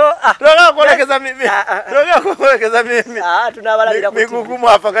So Tunaga kuolekeza mimi. Tunaga kuolekeza mimi. Tunabalabira mikugu mu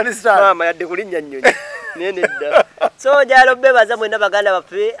Afghanistan. Mama yadde kulinnya nnyonyi. Nene dda. So jalo bebaza mwenna baganda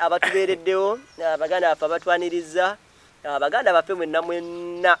baffe abatubeereddewo, baganda baffe abatwaniriza, baganda baffe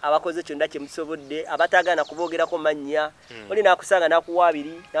mwenna abakoze kyonna kye musobodde, abatagana kuboogerako mannya. Oli nakusanga nakuwa 2,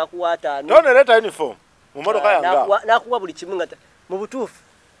 nakuwa 5. Tonereta uniform. Mu motoka yanga. Nakuwa buli kimu nga mu butuufu.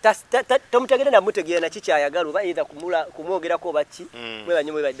 Tomutegere na mutegere na kikyayagala oba either kumwogerako baki.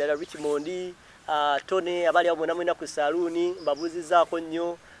 Mwebanyo mwebaddala Richmond, Tony abali abo namwena ku saloon mbabuzizaako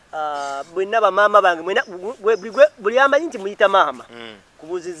nnyo. Bwenna bamama bange buli amanyi nti muyita maama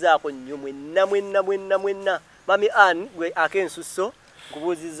kubuuzizaako nnyo mwenna mami Ann gwe akensusso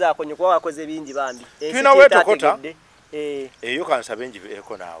kubuuzizaako nnyo kuba wakoze bingi bambi twina wetokota eyo kansabe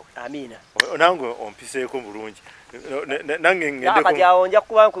njibeeko naawe amina nange ompiseeko bulungi nange ngende kati awo nja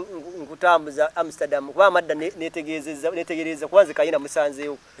kuba nkutambuza Amsterdam kuba amadda netegereza kubanze kayina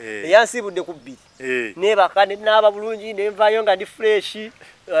musanzeewo eyansibudde ku 2 nebaka n'aba bulungi nenvayo nga ndi fresh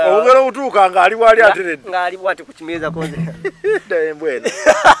obugero butuuka ng'ali wali ateredde ng'ali bwati ku kimeeza konze mbwena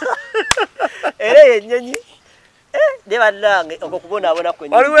era yennyonyi nebanange okukubonaabona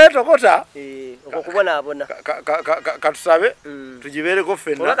kwennyini waliwo etokota okukubonaabona katusabe tugibeereko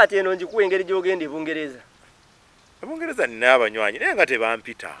ffenna oba kati eno njikuwa engeri gy'ogenda ebungereza ebungereza nina abanywanyi naye nga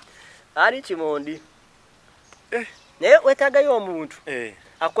tebampita ali kimondi naye wetaagayo omuntu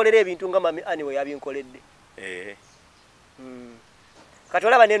akolera ebintu nga mami Ann we yabinkoledde kati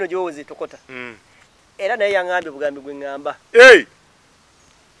olaba neno gy'owoze tokota era naye yaŋŋambye bugambi gwe ŋŋamba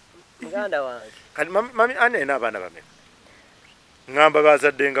muganda wange kati mami Ann ena abaana bameka ŋŋamba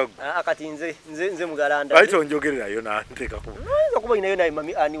bazadde nga ggwe kati nze mugalanda lwaki onjogererayo nanteekako oyinza okuba olinayo naye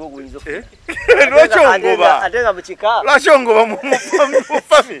mami Ann wo gwinza lwaki ongoba ate nga mu kika lwaki ongoba mu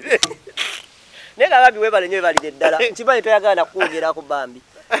famire naye nga bambi webale nnyo webalire ddala nkimanyi toyagala nakwogerako bambi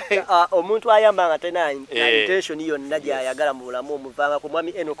omuntu ayamba nga tena intention yonna gy'ayagala mu bulamu omuvanga ku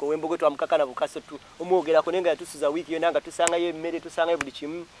mwami Enoch w'Embogo twamukakana bukasotu omwogerako naye nga yatusuza wiiki yonna nga tusangayo emmere tusangayo buli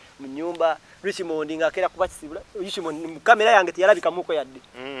kimu mu nnyumba Richmond ng'akeera kuba kisibula Richmond mu kamera yange teyalabikamuko yadde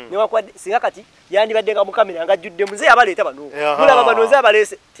newakwadde singa kati yandibadde nga mu kamera nga ajjudde muze abaleeta bano mulaba bano nze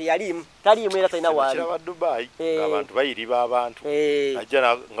abaleese teyaliimu taliimu era talina waali kiraba Dubai abantu bayiriba abantu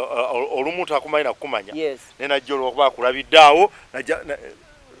ajja olumu takumanyi nakumanya naye najja olwokuba akulabidde awo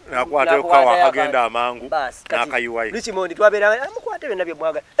nakwata okawa agenda amangu n'akayiwayo Richmond twabeera mukwate byonna bye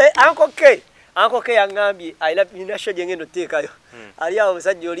mwagala Uncle K yaŋŋambye alina show gye ngendo teekayo ali awo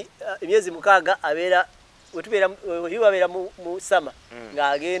omusajja oli emyezi 6 abeera wabeera mu sama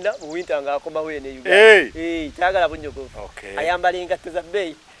ng'agenda mu winter ng'akomawo eno Uganda tayagala bunyogovu ayambala engatto za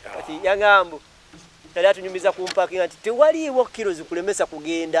bbeeyi kati yaŋŋamba yali atunyumiza ku mpakinga nti tewaliiwo kilo zikulemesa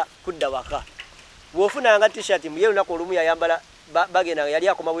kugenda kudda waka bw'ofunanga t-shirt muye lunaku olumu yayambala bagenda yali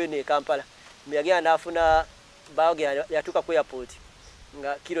akomawo eno e Kampala yagenda n'afuna yatuuka ku airport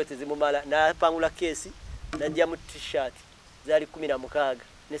nga kilo tezimumala napangula kesi najja mu t-shirt zali 16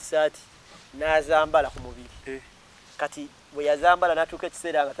 ne saati nazambala ku mubiri kati bwe yazambala natuuka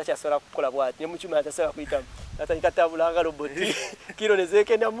ekiseera nga takyasobola kukola bwati ne mukyuma atasobola kuyitamu atandika tabulanga roboti kilo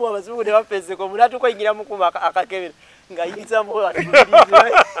nezekendamu abazungu ne bapezeko munatuuka oyingira mukuma akakebera nga yirizamu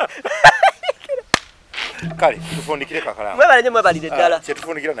kale tufundikire Kakalaamu mwebale nnyo mwebalire ddala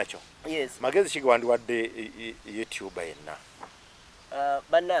kyetufundikira nakyo magezi kigandiwadde YouTuber yenna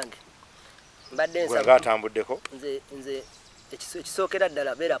bannange mbadde ngatambuddeko nze ekisookera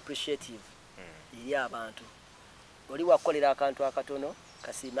ddala beera appreciative eri abantu oli wakolera akantu akatono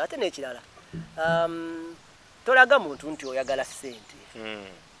kasiima ate n'ekirala tolaga muntu nti oyagala ssente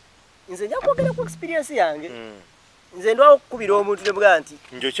nze nja kwogera ku experience yange nze ndwawo okukubira omuntu ne bwa nti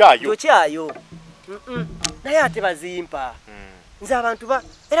njokyayo naye ate bazimpa nze abantu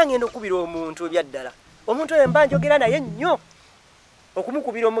era ngenda okubira omuntu ebyaddala omuntu oyo mba njogera naye nnyo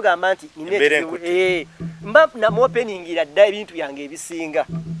okumukubira omugamba nti mba namuopeningira dda ebintu byange ebisinga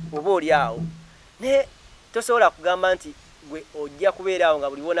oba oli awo naye tosobola kugamba nti gwe ojja kubeera awo nga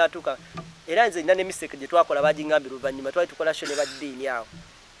buli wonaatuuka era nze nina ne mistake gye twakola bagingambira oluvannyuma twali tukola show ne baddiini awo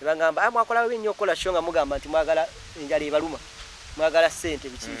ne bagamba mwakolawo nnyo okukola show nga mugamba nti mwagala enjala ebaluma mwagala ssente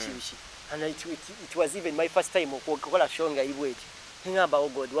biki and it was even my first time okukola show nga ibweti ngamba oh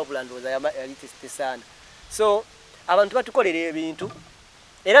God wabula ndowooza yali tesaana so abantu batukolera ebintu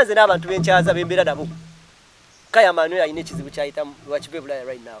era nze n'abantu b'enkyaza bembeera nabo Kayamani alina ekizibu kyayitamu lwakive Bulaya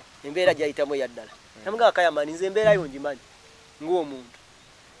right now embeera gyayitamu eyaddala namugamba Kayamani nze embeerayo ngimanyi ng'omuntu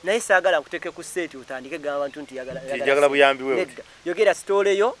naye saagala nkuteeke ku sseeti otandike gamba abantu nti yagala buyambi we yogera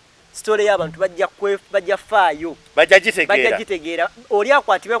story y'abantu bajja faayo bajja gitegeera oli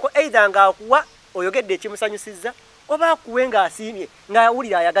akwatibweko either ng'akuwa oyogedde ekimusanyusizza oba kuwe ng'asiimye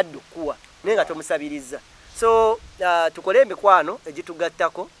ng'awulira ayagadde okuwa naye nga tomusabiriza. So tukole emikwano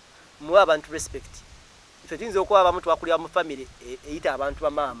egitugattako muwe abantu respect. Ife tuyinza okuba abamu twakulira mu family eyita abantu ba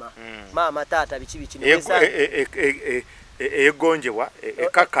maama taata biki egonjewa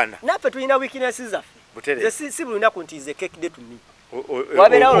ekakana naffe tulina weaknesses zaffe si buli lunaku nti nze cake day to me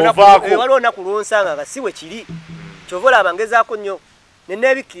waliwo olunaku lwonsanga nga siwe kiri kyova olaba ngezaako nnyo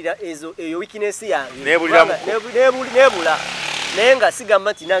neneebikirira eyo weakness yange nebula naye nga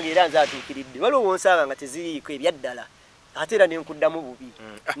sigamba nti nange era nze atuukiridde waliwo wonsanga nga teziriiko ebyaddala ate era nenkuddamu bubi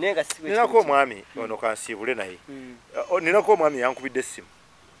naye nga siwe ninako omwami ono kansiibule naye ninako omwami yankubidde essimu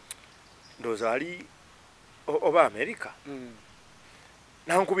ndowooza ali oba America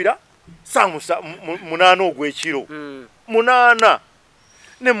nankubira samusa munaana ogw'ekiro munaana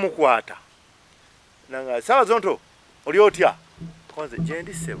ne mukwata nanga Sabazonto oli otya konze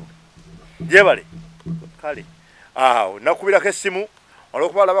gyendi ssebo gyebale kale awo nakubirako essimu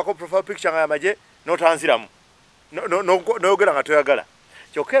olwokuba olabako profile picture nga yamaje notanziramu noyogera nga toyagala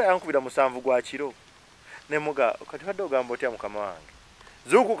kyokka era yankubira 7 gwa kiro ne muga kati badde ogamba otya mukama wange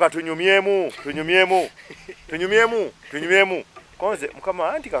zuku katunyumyemu konze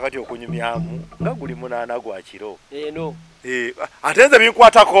mukama anti kakati okunyumyamu nga guli munaana gwa kiro eno atenze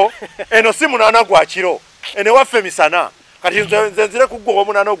binkwatako eno si munaana gwa kiro ene waffe misana kati nze nzire kuggwa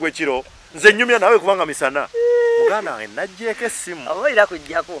omunaana ogw'ekiro nze nyumya nawe kubanga misana muganda wange najjeeko essimu abaira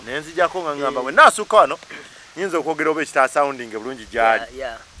kujjako nenzijako nga ngamba bwe naasukka wano nyinza okwogera oba ekita sounding bulungi gyali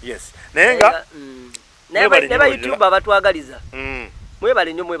yes naye nga neba YouTube abatwagaliza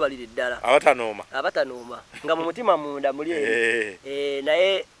mwebale nnyo mwebalire ddala abatanooma nga mu mutima munda muli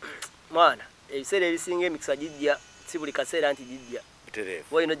naye mwana ebiseera ebisinga emikisa gijja si buli kaseera nti gijja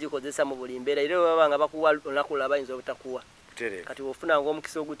olina gikozesa mu buli mbeera era baba nga bakuwa olunaku laba ayinza obutakuwa kati ofunanga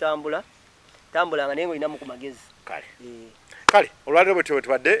omukisa ogutambula tambulanga naye ng'olinamu ku magezi kale olwaliro bwe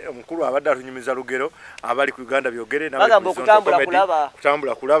tubadde omukulu abadde atunyumiza Lugero abali ku Uganda byogere bagamba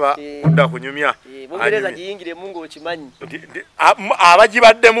okutambula kulaba kudda kunyumya Bungereza giyingiremu ng'okimanyi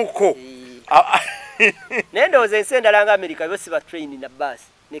abagibaddemuko naye ndowooza ensi endala nga America bo siba train na bus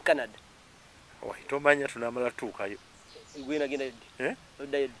ne Canada tomanya tunamala tuukayo gwena genda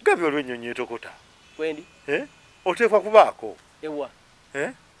yeddi gabi olw'ennyonyi etokota kwendi oteekwa kubaako ewa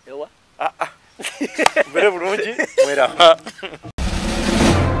mbere bulungi mweraba